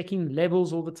hand. I'm checking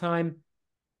levels all the time.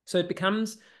 So it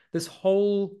becomes this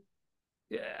whole,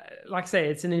 like I say,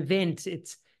 it's an event.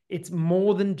 It's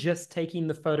more than just taking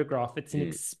the photograph. It's an Mm.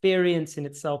 experience in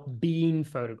itself being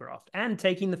photographed and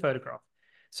taking the photograph.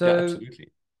 Yeah, So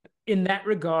absolutely. in that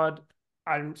regard,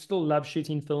 I still love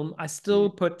shooting film. I still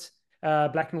Mm. put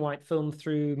black and white film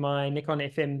through my Nikon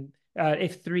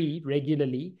F3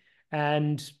 regularly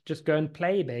and just go and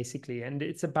play basically. And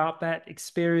it's about that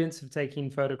experience of taking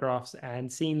photographs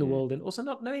and seeing the Mm. world and also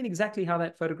not knowing exactly how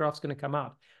that photograph's going to come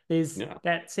out. There's Yeah.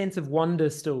 that sense of wonder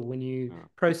still when you Yeah.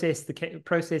 process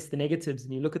the negatives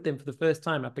and you look at them for the first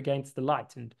time up against the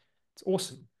light, and it's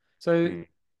awesome. So Mm.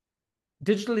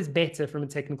 digital is better from a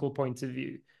technical point of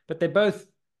view, but they're both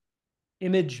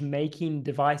image making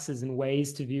devices and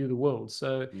ways to view the world.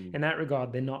 So Mm. in that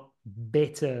regard, they're not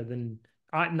better than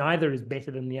neither is better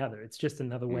than the other. It's just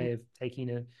another Mm. way of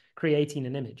creating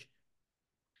an image.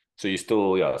 So you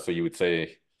still, yeah, so you would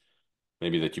say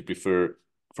maybe that you prefer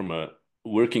from a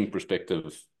working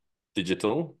perspective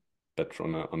digital, but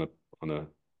from on a what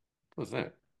was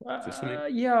that? Is there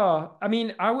something? Yeah, I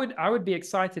mean, I would be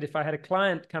excited if I had a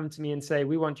client come to me and say,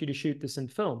 "We want you to shoot this in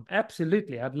film."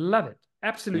 Absolutely, I'd love it.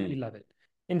 Absolutely Mm. love it.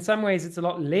 In some ways, it's a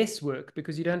lot less work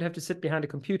because you don't have to sit behind a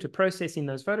computer processing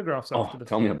those photographs after Oh, the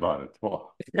tell me fact. about it.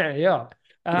 Oh. Yeah,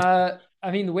 yeah.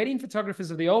 I mean, the wedding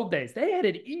photographers of the old days, they had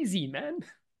it easy, man.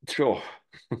 Sure.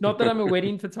 Not that I'm a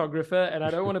wedding photographer and I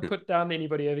don't want to put down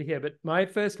anybody over here, but my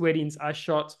first weddings I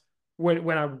shot when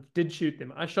I did shoot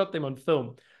them, I shot them on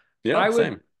film. Yeah, I would,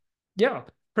 same. yeah,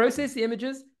 process the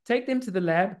images, take them to the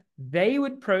lab.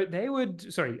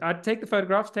 Sorry, I'd take the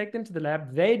photographs, take them to the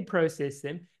lab. They'd process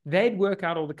them. They'd work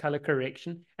out all the color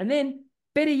correction. And then,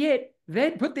 better yet,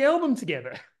 they'd put the album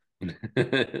together.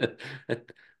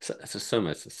 It's so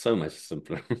much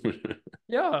simpler.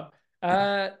 Yeah.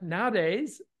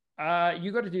 Nowadays,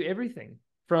 you got to do everything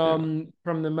Yeah.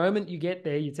 from the moment you get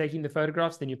there. You're taking the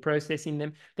photographs, then you're processing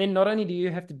them. Then not only do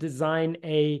you have to design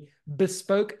a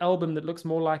bespoke album that looks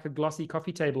more like a glossy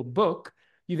coffee table book,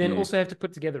 you then Mm. also have to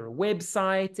put together a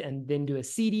website and then do a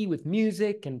CD with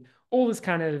music and all this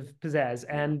kind of pizzazz.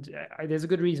 Yeah. And there's a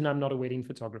good reason I'm not a wedding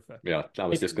photographer. Yeah. I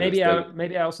was Maybe just gonna maybe say, I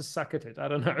maybe I also suck at it. I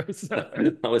don't know.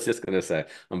 So, I was just gonna say,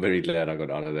 I'm very glad I got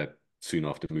out of that soon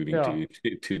after moving yeah,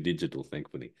 to digital,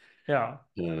 thankfully. yeah.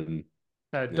 Um,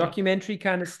 yeah. Documentary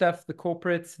kind of stuff, the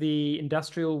corporates, the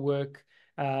industrial work,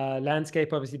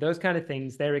 landscape, obviously, those kind of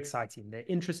things, they're exciting. They're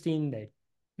interesting.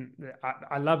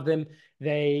 I love them.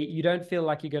 You don't feel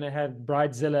like you're going to have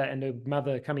bridezilla and a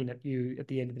mother coming at you at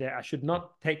the end of the day. I should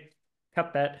not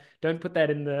cut that. Don't put that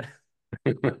in the.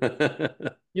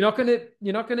 You're not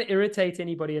gonna irritate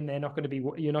anybody, and you're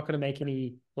not gonna make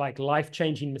any like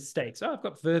life-changing mistakes. Oh, I've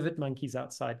got vervet monkeys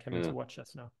outside coming Yeah. to watch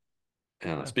us now.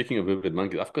 Yeah. So Speaking of vivid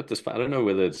monkeys, I've got this. I don't know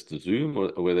whether it's the Zoom or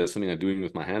whether it's something I'm doing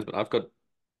with my hands, but I've got.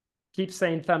 keep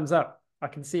saying thumbs up. I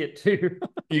can see it too.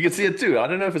 You can see it too. I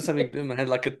don't know if it's something in my hand,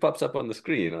 like it pops up on the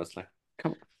screen. I was like,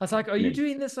 come I was like, are you on.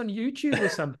 doing this on YouTube or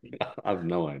something? I have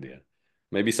no idea.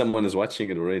 Maybe someone is watching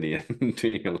it already and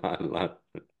doing a live.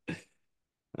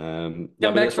 Yeah, Come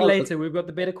but back as for far later. We've got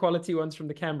the better quality ones from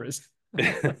the cameras.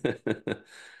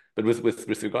 but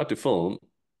with regard to film,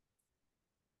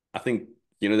 I think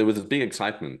there was this big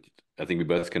excitement. I think we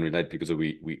both can relate because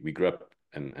we grew up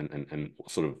and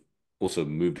sort of also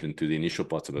moved into the initial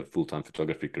parts of a full-time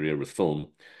photography career with film.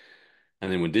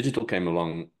 And then when digital came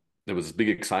along, there was this big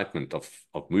excitement of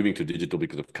moving to digital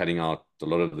because of cutting out a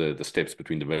lot of the steps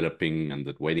between developing and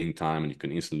the waiting time, and you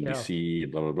can instantly Yeah. see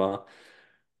blah blah blah.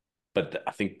 but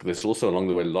I think there's also along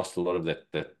the way lost a lot of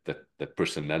that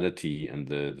personality and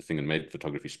the thing that made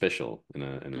photography special in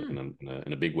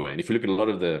a big way. And if you look at a lot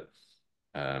of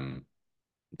um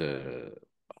the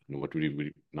what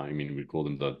we now I mean we call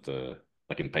them the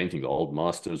like in painting the old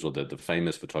masters or the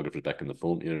famous photographers back in the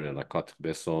film era like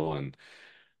Cartier-Bresson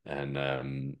and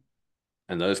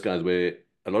and those guys where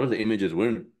a lot of the images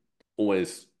weren't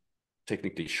always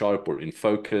technically sharp or in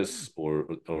focus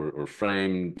or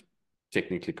framed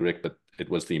technically correct, but it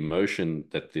was the emotion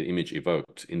that the image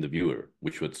evoked in the viewer,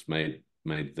 which was made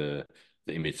the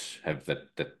image have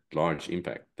that large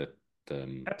impact. That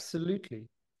Absolutely.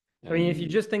 I mean, if you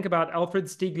and just think about Alfred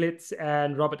Stieglitz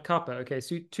and Robert Capa, okay,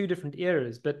 so two different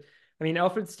eras, but I mean,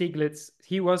 Alfred Stieglitz,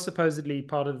 he was supposedly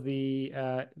part of the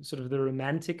sort of the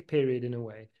romantic period in a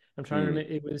way. I'm trying to mm,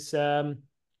 remember, it was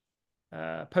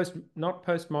not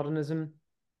postmodernism.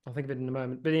 I'll think of it in a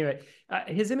moment. But anyway,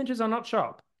 his images are not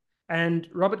sharp. And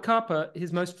Robert Capa,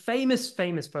 his most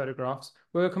famous photographs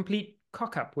were a complete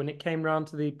cock up when it came around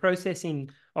to the processing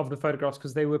of the photographs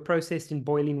because they were processed in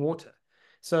boiling water.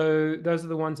 So those are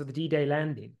the ones of the D-Day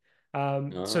landing.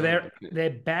 So okay.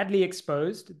 they're badly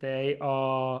exposed.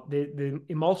 The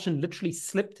emulsion literally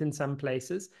slipped in some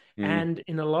places, Mm, and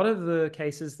in a lot of the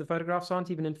cases, the photographs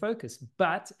aren't even in focus.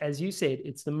 But as you said,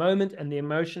 it's the moment and the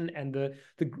emotion and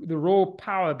the raw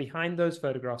power behind those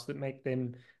photographs that make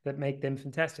them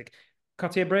fantastic.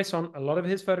 Cartier-Bresson, a lot of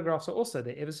his photographs are also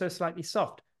they're ever so slightly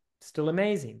soft, still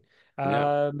amazing.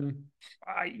 yeah. Um,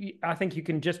 I think you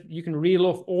can reel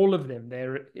off all of them.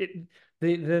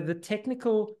 The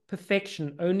technical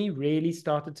perfection only really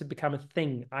started to become a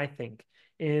thing, I think,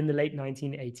 in the late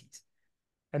 1980s.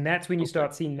 And that's when you Okay.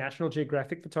 start seeing National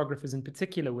Geographic photographers in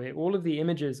particular, where all of the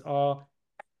images are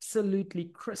absolutely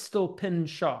crystal pin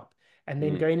sharp. And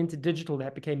then Mm, going into digital,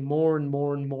 that became more and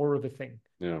more and more of a thing.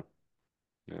 yeah.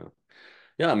 Yeah.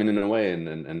 Yeah, I mean, in a way,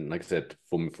 and like I said,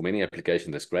 for many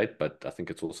applications, that's great. But I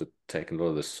think it's also taken a lot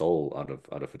of the soul out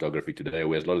of photography today.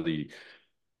 Whereas a lot of the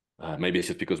maybe it's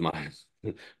just because my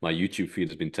my YouTube feed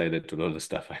has been tailored to a lot of the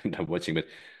stuff I end up watching. But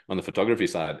on the photography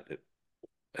side,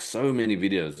 so many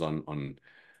videos on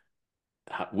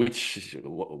which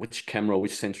camera,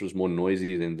 which sensor is more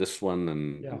noisy than this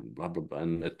one, Yeah. and blah blah blah.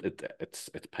 And it's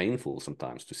painful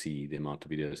sometimes to see the amount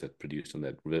of videos that produced on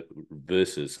that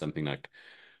versus something like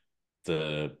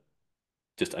the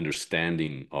just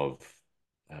understanding of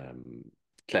um,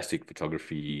 classic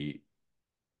photography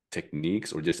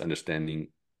techniques or just understanding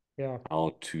Yeah.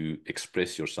 how to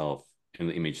express yourself in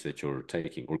the image that you're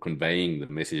taking or conveying the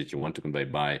message that you want to convey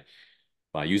by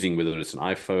using whether it's an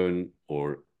iPhone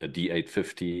or a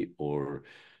D850 or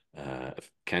a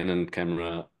Canon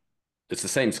camera. It's the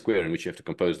same square in which you have to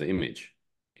compose the image,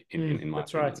 in my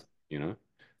That's right. opinion, you know.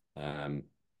 Um,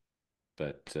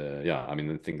 But yeah, I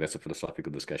mean, I think that's a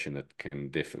philosophical discussion that can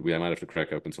definitely, we might have to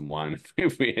crack open some wine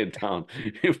if we head down,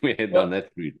 if we head down Well,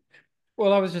 that route.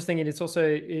 Well, I was just thinking it's also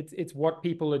it's what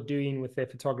people are doing with their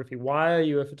photography. Why are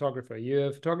you a photographer? You're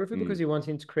a photographer because Mm, you're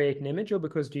wanting to create an image, or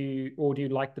because do you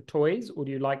like the toys, or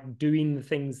do you like doing the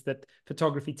things that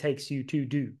photography takes you to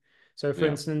do? So, for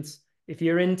yeah. instance, if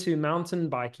you're into mountain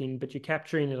biking, but you're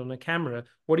capturing it on a camera,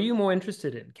 what are you more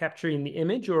interested in? Capturing the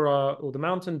image or the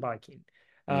mountain biking?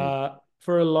 Mm,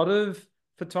 For a lot of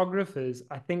photographers,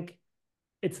 I think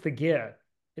it's the gear.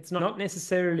 It's not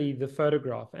necessarily the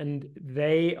photograph. And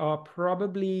they are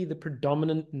probably the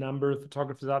predominant number of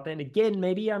photographers out there. And again,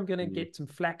 maybe I'm going to mm, get some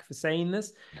flack for saying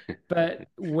this, but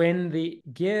when the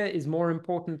gear is more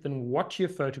important than what you're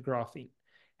photographing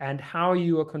and how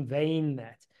you are conveying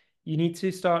that, you need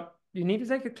to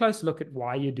take a close look at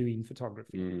why you're doing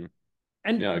photography. mm.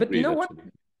 And, Yeah, I but you agree. know That's, what?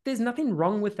 There's nothing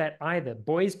wrong with that either.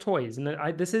 Boys' toys. And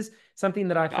this is something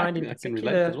that I find in I can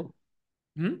relate as particular. well.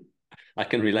 Hmm? I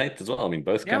can relate as well. I mean,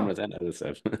 both Yeah. cameras and other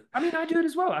stuff. I mean, I do it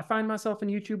as well. I find myself on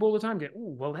YouTube all the time going,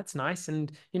 oh, well, that's nice.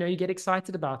 And, you get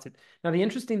excited about it. Now, the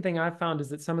interesting thing I've found is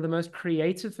that some of the most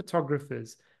creative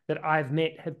photographers that I've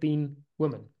met have been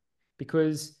women.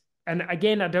 Because, and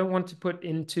again, I don't want to put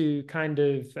into put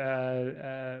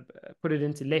it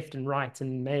into left and right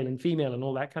and male and female and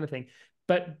all that kind of thing.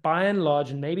 But by and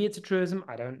large, and maybe it's a truism,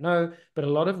 I don't know, but a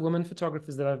lot of women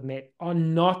photographers that I've met are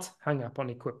not hung up on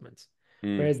equipment.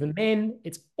 Mm, Whereas the men,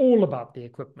 it's all about the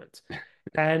equipment.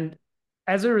 And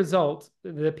as a result,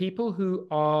 the people who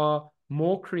are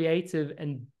more creative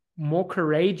and more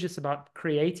courageous about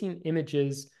creating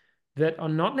images that are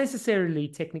not necessarily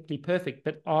technically perfect,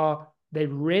 but they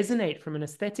resonate from an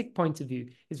aesthetic point of view,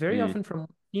 is very mm, often from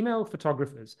female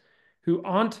photographers who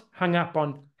aren't hung up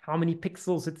on how many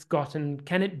pixels it's got and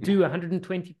can it do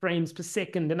 120 frames per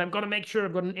second, and I've got to make sure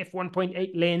I've got an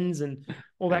f1.8 lens and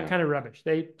all that Yeah. kind of rubbish.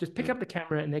 They just pick Yeah. up the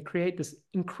camera and they create this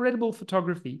incredible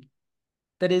photography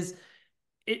that is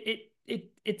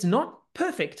it's not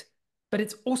perfect, but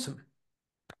it's awesome.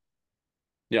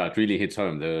 Yeah, it really hits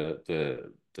home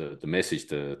the message,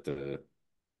 the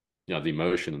the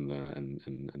emotion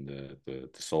and the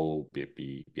soul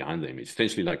behind the image.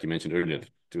 Essentially, like you mentioned earlier,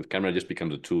 the camera just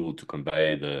becomes a tool to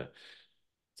convey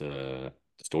the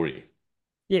story.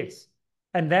 Yes.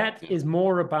 And that Yeah, is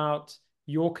more about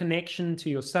your connection to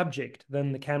your subject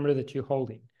than the camera that you're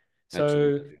holding. So,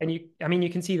 absolutely. and I mean, you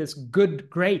can see this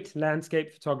great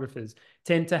landscape photographers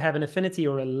tend to have an affinity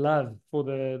or a love for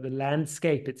the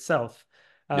landscape itself.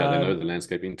 Yeah, they know Um, the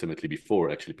landscape intimately before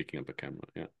actually picking up a camera.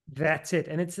 Yeah. that's it.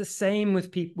 And it's the same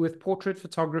with people with portrait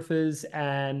photographers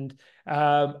and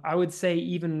I would say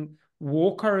even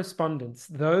war correspondents,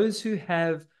 those who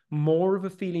have more of a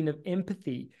feeling of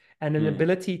empathy and an Mm.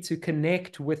 ability to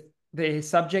connect with their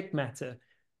subject matter,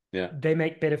 Yeah. they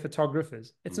make better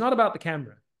photographers. It's Mm. not about the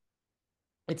camera.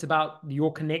 It's about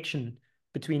your connection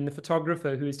between the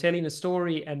photographer who is telling a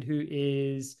story and who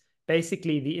is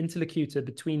basically the interlocutor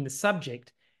between the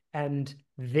subject and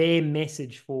their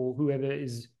message for whoever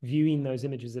is viewing those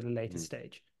images at a later Mm.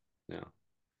 stage. Yeah.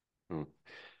 Mm.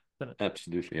 So,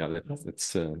 Absolutely. Yeah.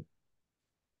 That's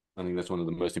I think that's one of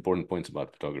the most important points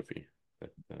about photography.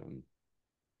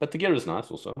 But the gear is nice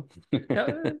also.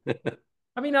 yeah,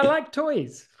 I mean, I like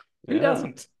toys. Who Yeah.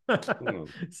 doesn't? Mm.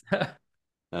 So,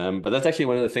 But that's actually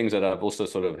one of the things that I've also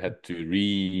sort of had to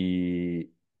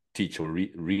re-teach or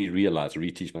realize,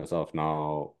 reteach myself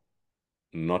now,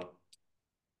 not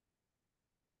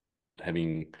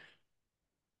having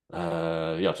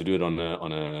to do it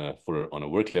on a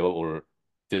work level or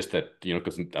just that,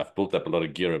 because I've built up a lot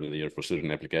of gear over the year for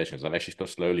certain applications. I'm actually still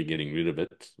slowly getting rid of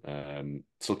it,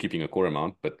 still keeping a core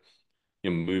amount, but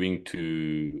moving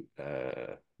to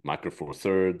micro four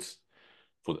thirds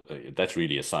for that's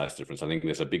really a size difference. I think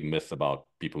there's a big myth about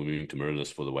people moving to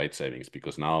mirrorless for the weight savings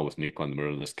because now with Nikon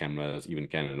mirrorless cameras, even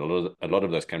Canon, a lot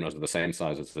of those cameras are the same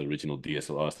size as the original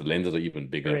DSLRs. The lenses are even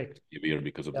bigger, correct. heavier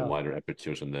because of the Yeah. wider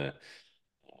apertures and the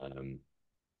um,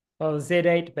 Well, the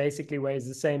Z8 basically weighs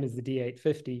the same as the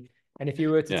D850. And if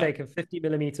you were to yeah, take a 50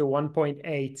 millimeter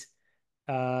 1.8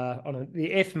 the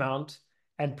F mount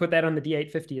and put that on the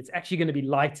D850, it's actually going to be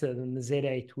lighter than the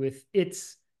Z8 with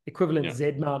its equivalent yeah,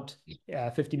 Z mount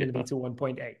 50 yeah, millimeter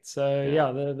 1.8. So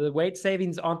yeah, yeah, the weight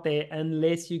savings aren't there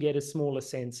unless you get a smaller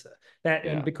sensor. That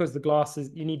and yeah. because the glass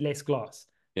is you need less glass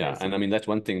Yeah, and I basically. mean that's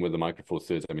one thing with the Micro Four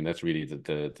Thirds. I mean that's really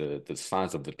the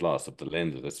size of the glass of the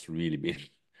lens. That's really big.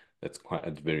 That's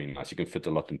very nice. You can fit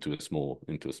a lot into a small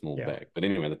Yeah, bag. But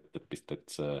anyway,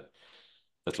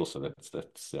 that's also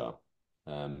that's yeah,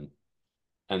 um,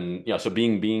 and yeah. So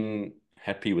being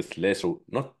happy with less or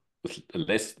not with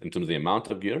less in terms of the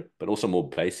amount of gear, but also more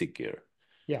basic gear.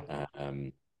 yeah,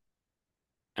 Um,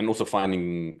 and also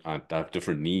finding I have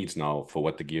different needs now for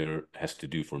what the gear has to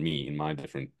do for me in my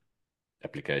different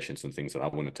applications and things that I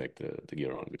want to take the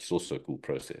gear on, which is also a cool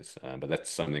process. But that's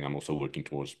something I'm also working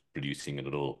towards producing a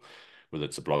little, whether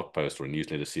it's a blog post or a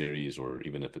newsletter series, or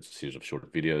even if it's a series of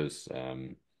short videos.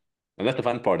 And that's the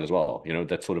fun part as well.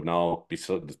 That's sort of now,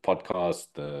 besides this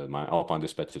podcast, my Alpine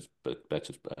Dispatches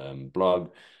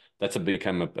blog, that's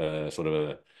become a sort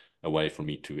of a way for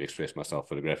me to express myself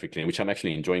photographically, and which I'm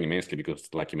actually enjoying immensely because,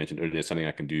 like you mentioned earlier, it's something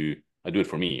I can do. I do it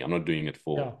for me. I'm not doing it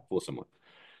for yeah. for someone.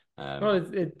 Well,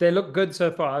 Um, they look good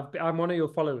so far. I'm one of your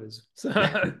followers, so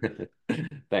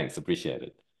Thanks, appreciate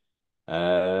it.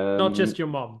 not Um, just your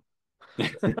mom.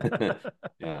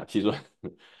 yeah,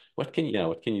 what can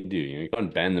you do? You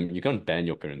can't ban them. You can't ban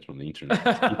your parents from the internet.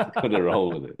 You got to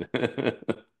roll with it.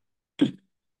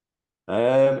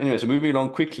 Anyway, so moving along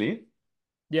quickly.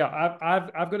 Yeah,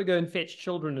 I've got to go and fetch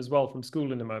children as well from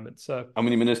school in a moment. So How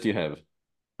many minutes do you have?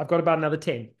 I've got about another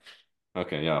 10. Is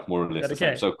Okay, yeah, more or less that the same.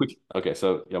 okay? So quick. Okay,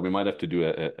 so yeah, we might have to do a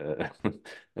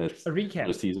A for the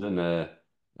recap. season,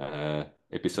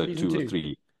 episode Season 2 or two.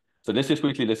 3. So let's just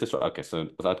quickly. Let's just okay. So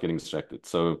without getting distracted.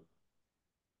 So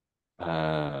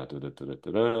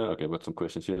okay, I've got some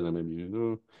questions here that maybe you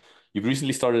know. You've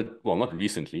recently started, well, not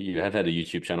recently, you have had a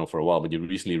YouTube channel for a while, but you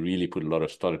recently really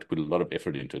started to put a lot of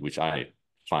effort into it, which I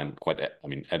find quite, I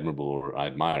mean, admirable or I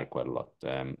admire quite a lot.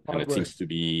 And Hard work. it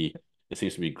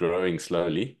seems to be growing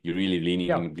slowly. You're really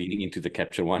Yeah. leaning into the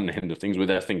capture one end of things, which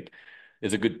I think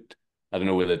is a good, I don't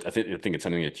know whether, I think it's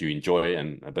something that you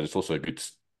enjoy but it's also a good,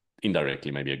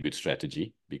 indirectly maybe a good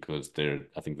strategy because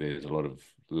I think there's a lot of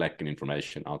lack in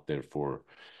information out there for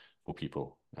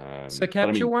people. So But I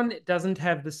Capture mean, One doesn't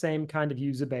have the same kind of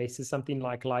user base as something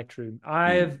like Lightroom.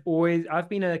 mm, I've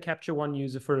been a Capture One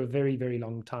user for a very, very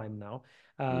long time now.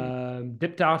 mm,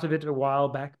 Dipped out of it a while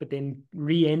back, but then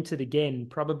re-entered again,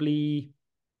 probably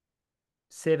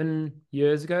 7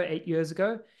 years ago, 8 years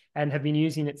ago, and have been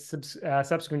using it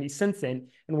subsequently since then.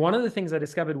 And one of the things I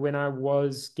discovered when I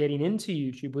was getting into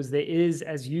YouTube was there is,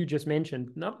 as you just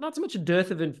mentioned, not so much a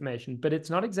dearth of information, but it's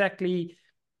not exactly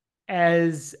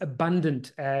as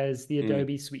abundant as the mm,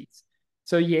 Adobe suites.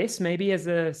 So yes, maybe as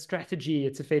a strategy,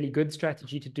 it's a fairly good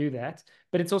strategy to do that,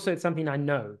 but it's something I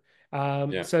know.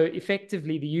 yeah, So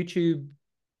effectively, the YouTube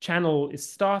channel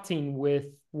is starting with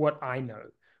what I know,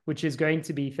 which is going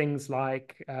to be things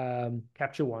like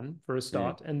Capture One for a mm,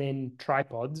 start, and then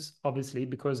tripods, obviously,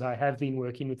 because I have been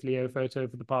working with Leo Photo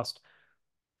for the past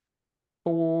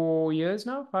 4 years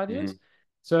now, 5 years. mm, yeah,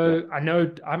 So I know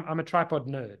I'm a tripod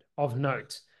nerd of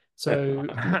note. So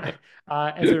yeah.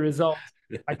 as a result,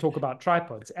 I talk about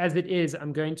tripods. As it is,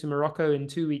 I'm going to Morocco in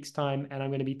 2 weeks' time, and I'm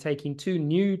going to be taking two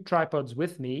new tripods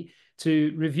with me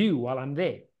to review while I'm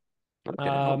there. Okay,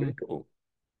 oh, very Um, cool.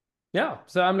 yeah,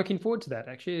 so I'm looking forward to that.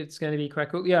 Actually, it's going to be quite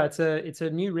cool. Yeah, it's a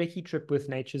new recce trip with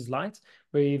Nature's Light,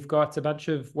 where you've got a bunch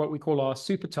of what we call our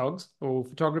super togs, or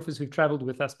photographers who've traveled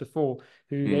with us before,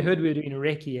 who they Mm. heard we were doing a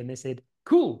recce and they said,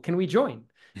 "Cool, can we join?"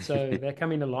 So they're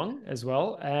coming along as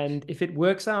well, and if it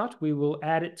works out, we will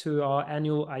add it to our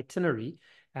annual itinerary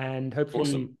and hopefully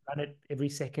Awesome. run it every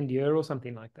second year or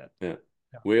something like that. Yeah.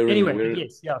 Yeah. We're in Anyway, but we're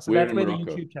yes, yeah. So we're that's in where the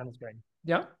Morocco. YouTube channel's going.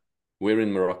 Yeah. We're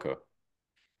in Morocco.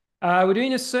 We're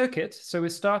doing a circuit. So we're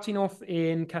starting off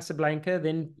in Casablanca,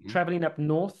 then Mhm. traveling up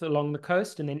north along the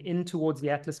coast, and then in towards the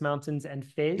Atlas Mountains and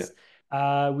Yeah. Fez.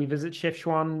 We visit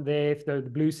Chefchaouen there, the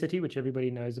Blue City, which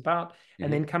everybody knows about, and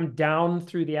Hmm. then come down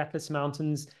through the Atlas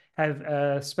Mountains, have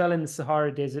a spell in the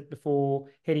Sahara Desert before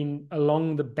heading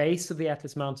along the base of the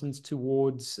Atlas Mountains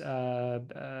towards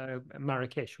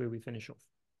Marrakesh, where we finish off.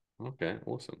 Okay,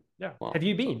 awesome. Yeah. Have Wow,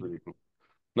 you sounds been? really cool.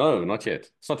 No, not yet.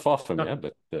 It's not far from Not. here,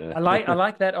 but I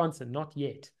like that answer. Not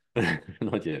yet.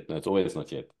 not yet. No, it's always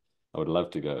not yet. I would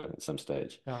love to go at some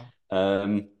stage. Yeah.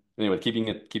 Um, anyway,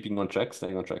 keeping on track,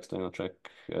 staying on track, staying on track.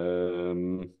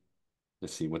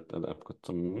 Let's see what other, I've got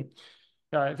some.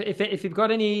 If you've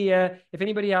got any if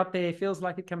anybody out there feels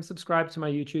like it, come subscribe to my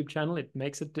YouTube channel. It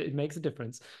makes a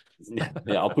difference. Yeah,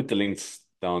 yeah, I'll put the links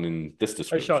down in this Oh,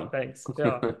 description. shot, thanks.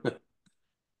 Yeah,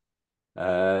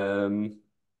 Um,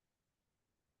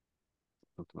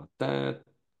 talked about that.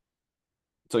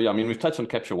 So yeah, I mean, we've touched on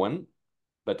Capture One,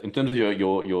 but in terms of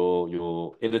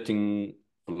your editing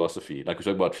philosophy, like we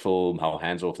talked about film, how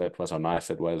hands off that was, how nice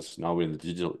that was. Now we're in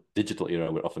the digital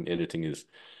era where often editing is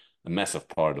a massive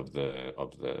part of the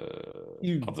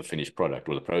huge. finished product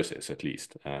or the process at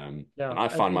least. And Yeah, I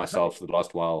find myself the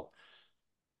last while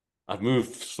I've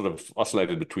moved sort of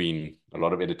oscillated between a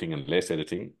lot of editing and less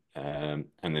editing, and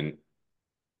then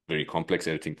very complex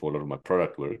editing for a lot of my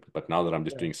product work. But now that I'm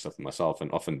just yeah. doing stuff for myself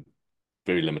and often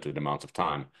very limited amounts of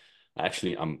time, I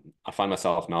find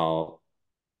myself now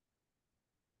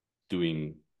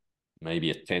doing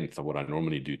maybe a tenth of what I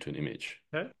normally do to an image.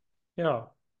 Okay. Yeah,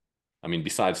 I mean,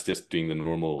 besides just doing the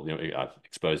normal,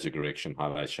 exposure correction,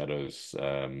 highlights, shadows,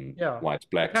 yeah. whites, The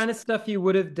blacks. kind of stuff you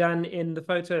would have done in the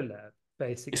photo lab,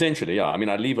 basically. Essentially, yeah. I mean,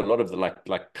 I leave a lot of the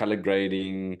like color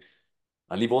grading.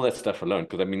 I leave all that stuff alone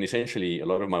because I mean, essentially, a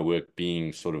lot of my work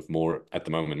being sort of more at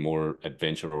the moment more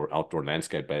adventure or outdoor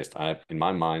landscape based. In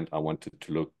my mind, I wanted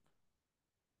to look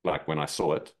like when I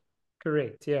saw it,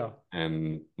 Correct. Yeah.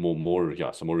 and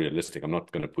yeah, so more realistic. I'm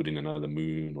not going to put in another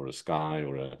moon or a sky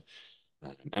or a,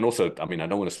 and also, I mean, I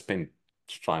don't want to spend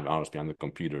 5 hours behind the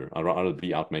computer. I'd rather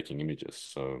be out making images.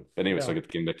 So, but anyway, so Yeah.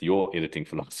 getting back to your editing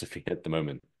philosophy at the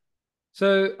moment.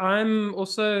 So I'm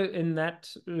also in that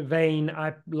vein.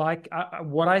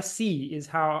 What I see is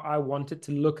how I want it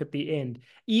to look at the end,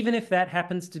 even if that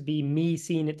happens to be me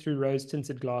seeing it through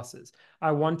rose-tinted glasses.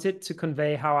 I want it to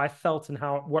convey how I felt and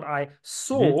how what I Hmm.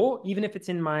 saw, even if it's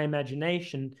in my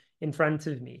imagination in front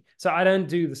of me. So I don't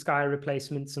do the sky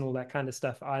replacements and all that kind of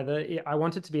stuff either. I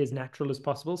want it to be as natural as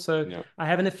possible. So Yeah. I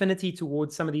have an affinity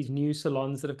towards some of these new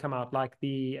salons that have come out, like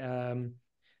the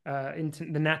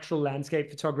Natural Landscape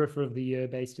Photographer of the Year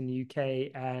based in the UK,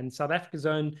 and South Africa's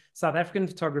own South African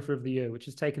Photographer of the Year, which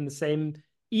has taken the same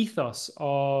ethos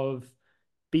of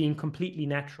being completely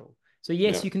natural. So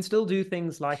yes, Yeah. you can still do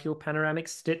things like your panoramic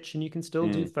stitch and you can still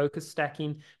do Mm, focus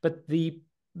stacking, but the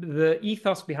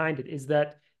ethos behind it is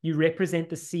that you represent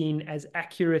the scene as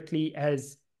accurately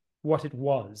as what it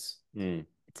was. mm,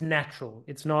 It's natural.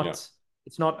 It's yeah. not.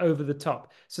 It's not over the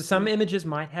top. So some Mm, images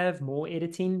might have more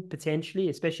editing potentially,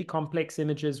 especially complex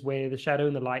images where the shadow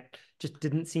and the light just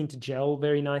didn't seem to gel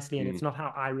very nicely, and it's mm. not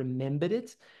how I remembered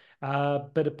it.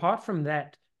 But apart from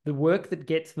that, the work that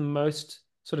gets the most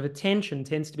sort of attention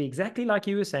tends to be exactly like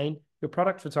you were saying, your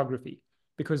product photography.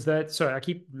 Because that, sorry, I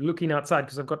keep looking outside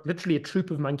because I've got literally a troop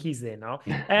of monkeys there now,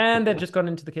 and they've just gone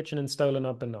into the kitchen and stolen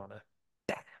a banana.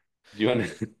 Do you want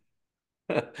to,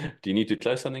 do you need to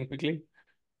close something quickly?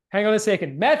 Hang on a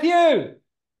second. Matthew,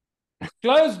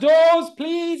 close doors,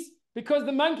 please, because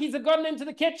the monkeys have gotten into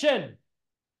the kitchen.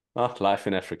 Oh, life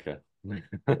in Africa.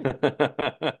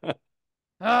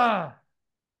 Ah,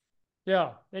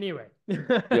 yeah. Anyway.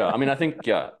 Yeah, I mean, I think,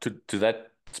 yeah, to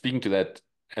that, speaking to that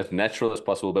as natural as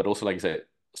possible, but also, like you say,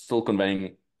 still conveying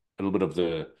a little bit of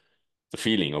the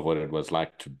feeling of what it was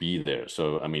like to be there.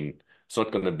 So, I mean, it's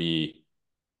not going to be,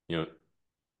 you know,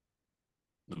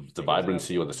 the There goes another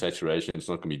vibrancy or the banana. saturation. It's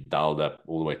not going to be dialed up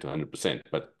all the way to 100%,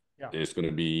 but Yeah, there's going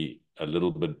to be a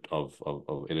little bit of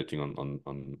editing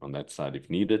on that side if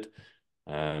needed.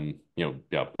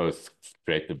 Yeah, both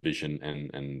creative vision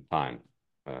and time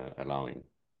allowing.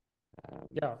 Um,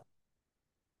 yeah.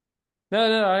 No,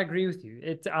 no, I agree with you.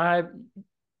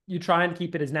 You try and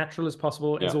keep it as natural as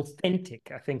possible, as yeah,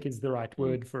 authentic, I think is the right mm,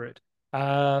 word for it.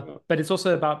 yeah, But it's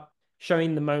also about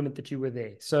showing the moment that you were there.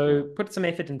 yeah, So put some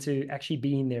effort into actually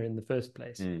being there in the first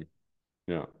place. mm,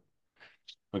 yeah.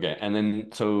 Okay, and then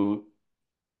so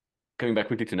coming back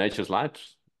quickly to Nature's Light,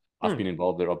 I've Hmm. been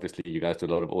involved there. Obviously, you guys do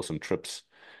a lot of awesome trips.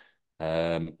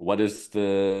 What is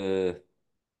the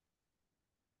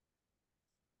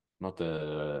not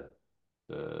the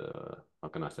how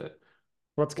can I say it?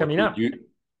 What's What coming would up? you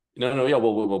no, no, yeah,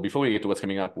 well, before we get to what's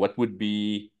coming up, what would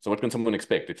be so what can someone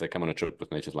expect if they come on a trip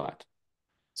with Nature's Light?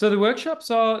 So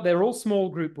they're all small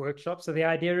group workshops. So the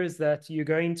idea is that you're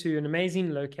going to an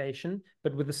amazing location,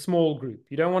 but with a small group.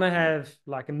 You don't want to Mm, have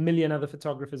like a million other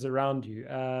photographers around you.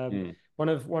 mm, One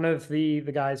of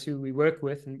the guys who we work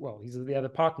with, and well, he's the other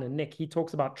partner, Nick. He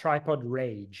talks about tripod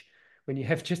rage when you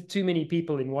have just too many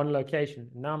people in one location.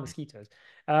 Now mosquitoes.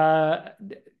 Uh,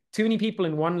 Too many people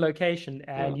in one location,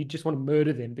 yeah, and you just want to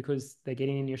murder them because they're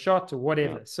getting in your shot or yeah,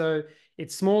 whatever. So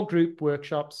it's small group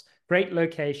workshops, great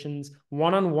locations,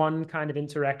 one-on-one kind of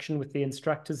interaction with the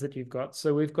instructors that you've got.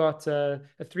 So we've got a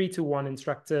 3-to-1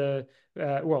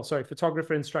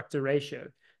 photographer instructor ratio.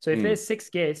 So if mm, there's 6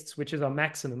 guests, which is our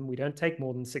maximum, we don't take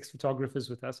more than 6 photographers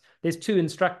with us. There's 2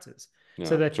 instructors,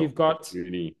 so yeah, that sure. you've That's got.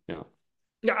 really, yeah.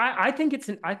 Yeah, I think it's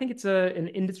an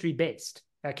industry based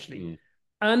actually. Mm.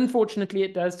 Unfortunately,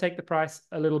 it does take the price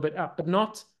a little bit up, but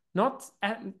not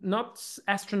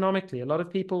astronomically. A lot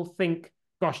of people think,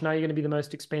 "Gosh, now you're going to be the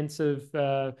most expensive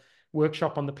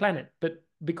workshop on the planet." But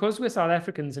because we're South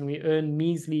Africans and we earn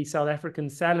measly South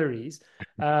African salaries,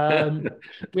 um,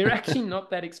 we're actually not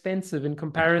that expensive in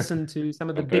comparison to some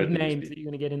of the big Comparatively names that speaking.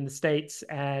 you're going to get in the States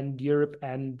and Europe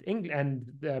and England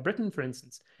and Britain, for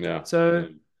instance. Yeah, So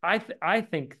yeah, I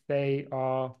think they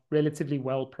are relatively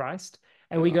well priced,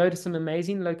 and we yeah. go to some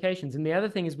amazing locations. And the other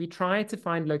thing is we try to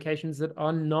find locations that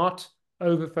are not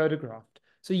over photographed.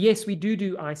 So yes, we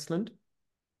do Iceland,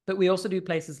 but we also do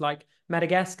places like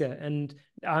Madagascar, and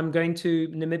I'm going to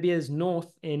Namibia's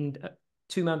north in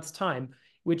 2 months' time,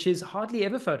 which is hardly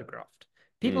ever photographed.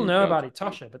 People Mm, know yeah, about yeah.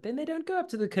 Etosha, but then they don't go up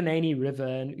to the Kanani River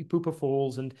and Upupa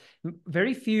Falls, and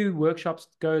very few workshops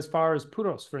go as far as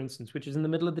Puros, for instance, which is in the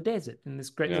middle of the desert in this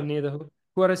great Yeah, near the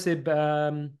Huarazib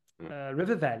yeah.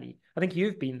 river valley. I think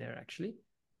you've been there actually.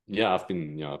 Yeah, I've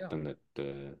Yeah, done that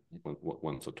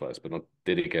once or twice, but not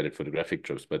dedicated photographic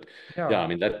trips. But yeah, yeah, I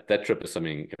mean that trip is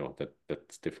something,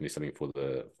 that's definitely something for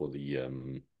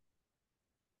the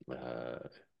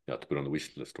yeah, to put on the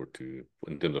wish list or to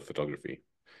in terms of photography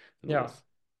in the yeah, North.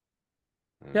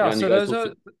 yeah. Yeah, and you So guys those also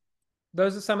are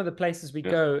those are some of the places we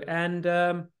yeah. go. And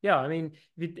yeah, I mean,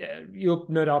 you'll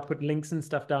no doubt put links and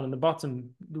stuff down in the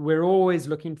bottom. We're always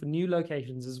looking for new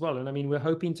locations as well. And I mean, we're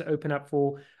hoping to open up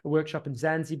for a workshop in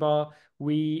Zanzibar.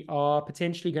 We are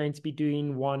potentially going to be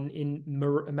doing one in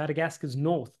Madagascar's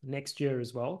north next year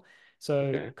as well. So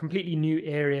Okay. completely new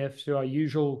area to our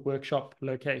usual workshop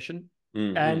location.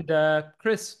 Mm-hmm. And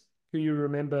Chris, who you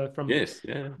remember from Yes,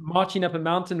 yeah. marching up a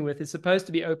mountain with, is supposed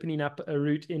to be opening up a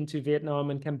route into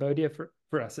Vietnam and Cambodia for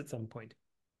us at some point.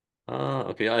 Ah,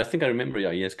 okay. I think I remember.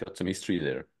 Yeah, he has got some history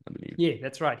there, I believe. Yeah,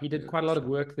 that's right. He did Yeah, quite a lot of so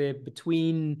work there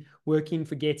between working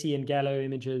for Getty and Gallo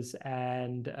Images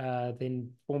and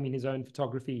then forming his own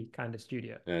photography kind of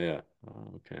studio. yeah, yeah.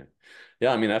 Oh, okay.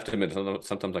 Yeah, I mean, I have to admit,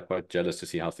 sometimes I'm quite jealous to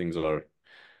see how things are.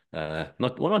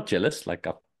 Not jealous, like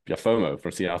yeah, FOMO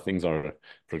for see how things are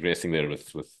progressing there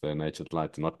with Nature's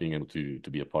Light and not being able to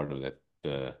be a part of that.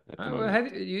 at the Well,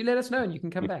 moment. you let us know and you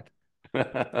can come back.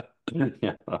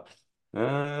 Yeah.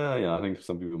 Yeah, I think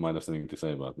some people might have something to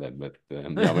say about that, but yeah,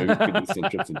 maybe we could do some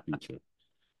trips in the future.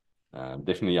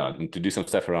 Definitely, yeah, and to do some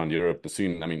stuff around Europe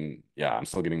soon. I mean, yeah, I'm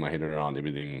still getting my head around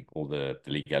everything, all the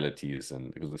legalities,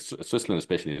 and because Switzerland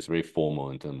especially is very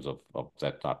formal in terms of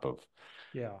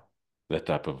Yeah. that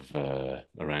type of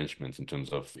arrangements in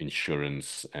terms of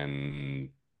insurance and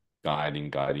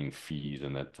guiding fees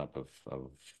and that type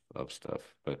of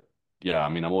stuff. But yeah, I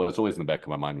mean, it's always in the back of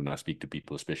my mind when I speak to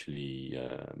people, especially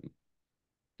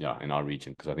yeah, in our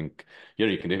region, because I think here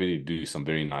you can definitely do some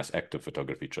very nice active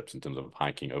photography trips in terms of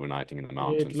hiking, overnighting in the It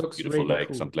mountains, looks beautiful really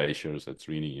lakes, some cool. glaciers. It's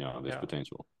really, yeah, there's Yeah.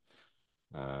 potential.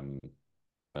 Um,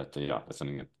 but yeah, that's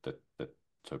something that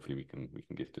hopefully we can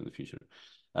get to in the future.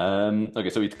 Okay,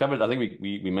 so we covered. I think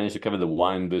we managed to cover the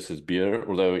wine versus beer.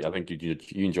 Although I think you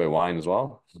enjoy wine as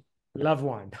well. Love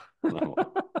wine. No.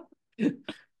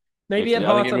 Maybe at Excellent.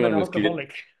 I think heart, I'm an everyone with kids.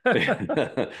 alcoholic.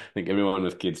 I think everyone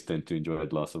with kids tend to enjoy a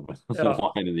glass of Yeah.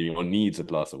 wine in the evening, or needs a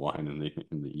glass of wine in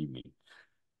the evening.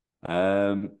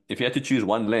 If you had to choose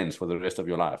one lens for the rest of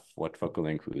your life, what focal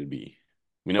length would it be?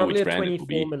 We know Probably which a brand it will 24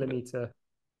 be, but millimeter.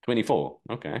 24.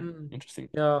 Okay, Mm. interesting.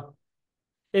 Yeah.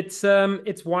 It's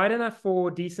wide enough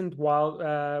for decent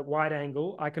wide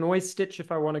angle. I can always stitch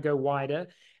if I want to go wider.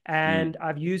 Mm, And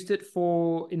I've used it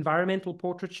for environmental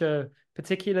portraiture,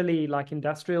 particularly like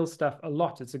industrial stuff, a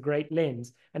lot. It's a great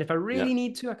lens. And if I yeah. really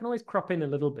need to, I can always crop in a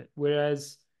little bit.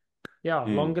 Whereas, yeah,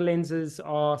 Mm, longer lenses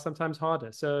are sometimes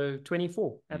harder. So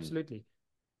 24, mm, absolutely.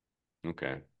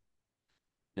 okay.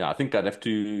 Yeah, I think I'd have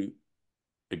to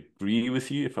agree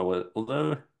with you if I were,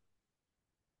 although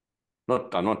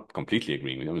I'm not completely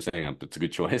agreeing with you. I'm saying it's a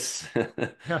good choice.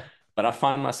 Yeah. But I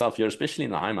find myself here, especially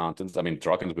in the high mountains. I mean,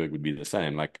 Drakensberg would be the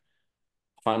same. Like,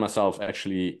 I find myself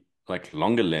actually like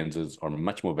longer lenses are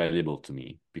much more valuable to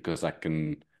me because I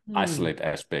can Hmm. isolate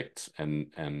aspects and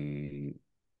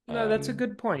No, that's a um,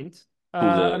 good point. pull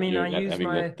I mean, I use having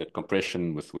my that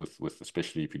compression with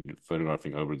especially if you're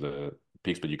photographing over the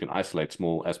peaks, but you can isolate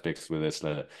small aspects whether it's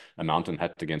a mountain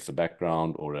hat against the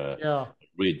background or a yeah.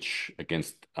 ridge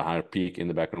against a higher peak in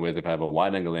the background. Where they have a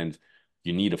wide angle lens,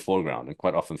 you need a foreground, and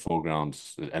quite often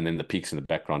foregrounds and then the peaks in the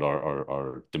background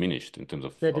are diminished in terms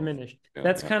They're of diminished. yeah,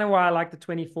 That's yeah. kind of why I like the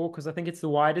 24 because I think it's the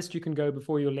widest you can go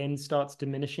before your lens starts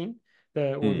diminishing,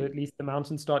 Mm, at least the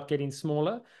mountains start getting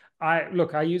smaller.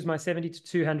 I use my 70 to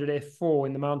 200 f4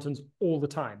 in the mountains all the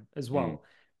time as mm, well.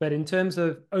 But in terms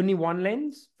of only one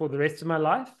lens for the rest of my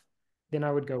life, then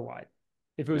I would go wide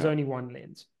if it was yeah, only one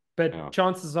lens. But yeah.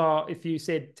 chances are, if you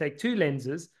said take two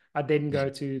lenses, I'd then go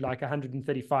to like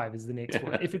 135 is the next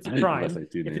one. Yeah. If it's a If I prime, say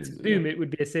two if it's a names, yeah. zoom, it would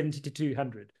be a 70 to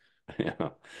 200. Yeah.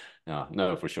 Yeah,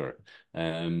 no, for sure.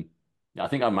 Um, yeah, I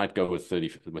think I might go with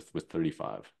 30 with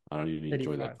 35. I don't really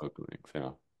enjoy that 35. focal length.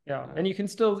 Yeah. Yeah, Uh, and you can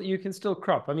still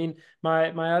crop. I mean,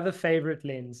 my other favorite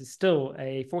lens is still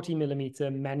a 40 millimeter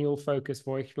manual focus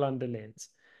Voigtlander lens,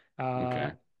 uh,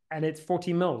 okay. and it's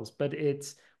 40 mils, but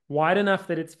it's wide enough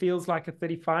that it feels like a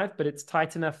 35, but it's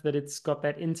tight enough that it's got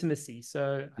that intimacy.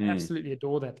 So I Mm, absolutely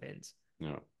adore that lens.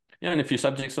 yeah. Yeah, and if your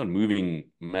subject's not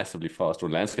moving massively fast or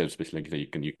landscape, especially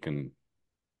like you can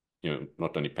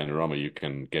not only panorama, you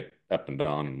can get up and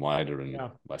down and wider and Yeah,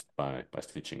 by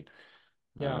stitching.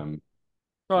 yeah. Um,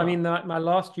 Well, I yeah. mean, my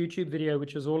last YouTube video,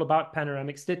 which was all about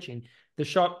panoramic stitching, the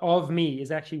shot of me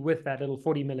is actually with that little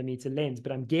 40 millimeter lens,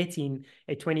 but I'm getting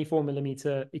a 24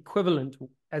 millimeter equivalent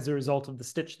as a result of the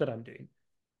stitch that I'm doing.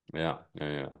 Yeah. Yeah.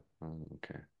 Yeah.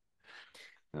 Okay.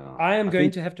 Yeah. I am I going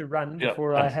think to have to run yeah.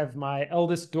 before I have my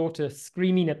eldest daughter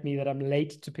screaming at me that I'm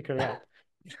late to pick her up.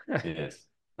 Yes.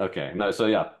 Okay. No, so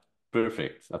yeah,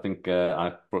 perfect. I think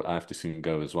I have to soon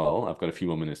go as well. I've got a few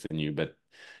more minutes than you, but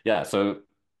yeah, so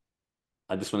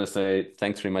I just want to say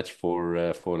thanks very much for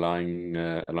allowing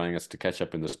us to catch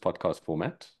up in this podcast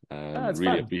format. It's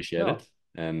Really fun. appreciate Yeah. it.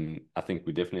 And I think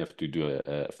we definitely have to do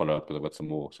a follow-up because I've got some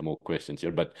more questions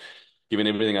here. But given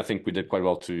everything, I think we did quite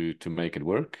well to make it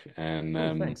work. And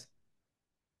Oh, thanks.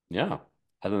 yeah,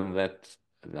 other than that,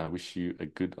 I wish you a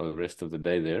good rest of the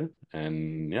day there.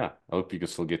 And yeah, I hope you can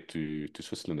still get to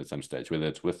Switzerland at some stage, whether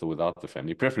it's with or without the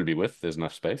family, preferably with. There's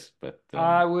enough space, but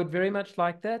I would very much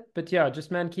like that. But yeah,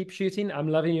 just man, keep shooting. I'm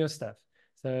loving your stuff.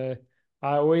 So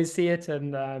I always see it,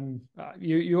 and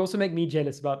you also make me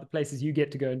jealous about the places you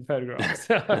get to go and photograph.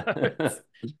 So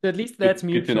at least that's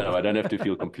good to know. mutual. I don't have to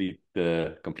feel complete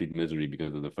misery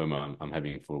because of the FOMO I'm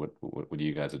having for what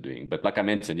you guys are doing. But like I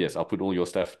mentioned, yes, I'll put all your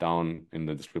stuff down in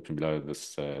the description below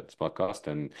this podcast.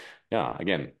 And yeah,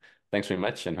 again, thanks very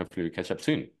much, and hopefully we catch up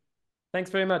soon. Thanks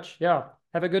very much. Yeah,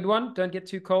 have a good one. Don't get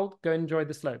too cold. Go enjoy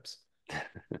the slopes.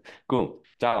 Cool.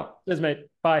 Ciao. Cheers, mate.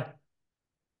 Bye.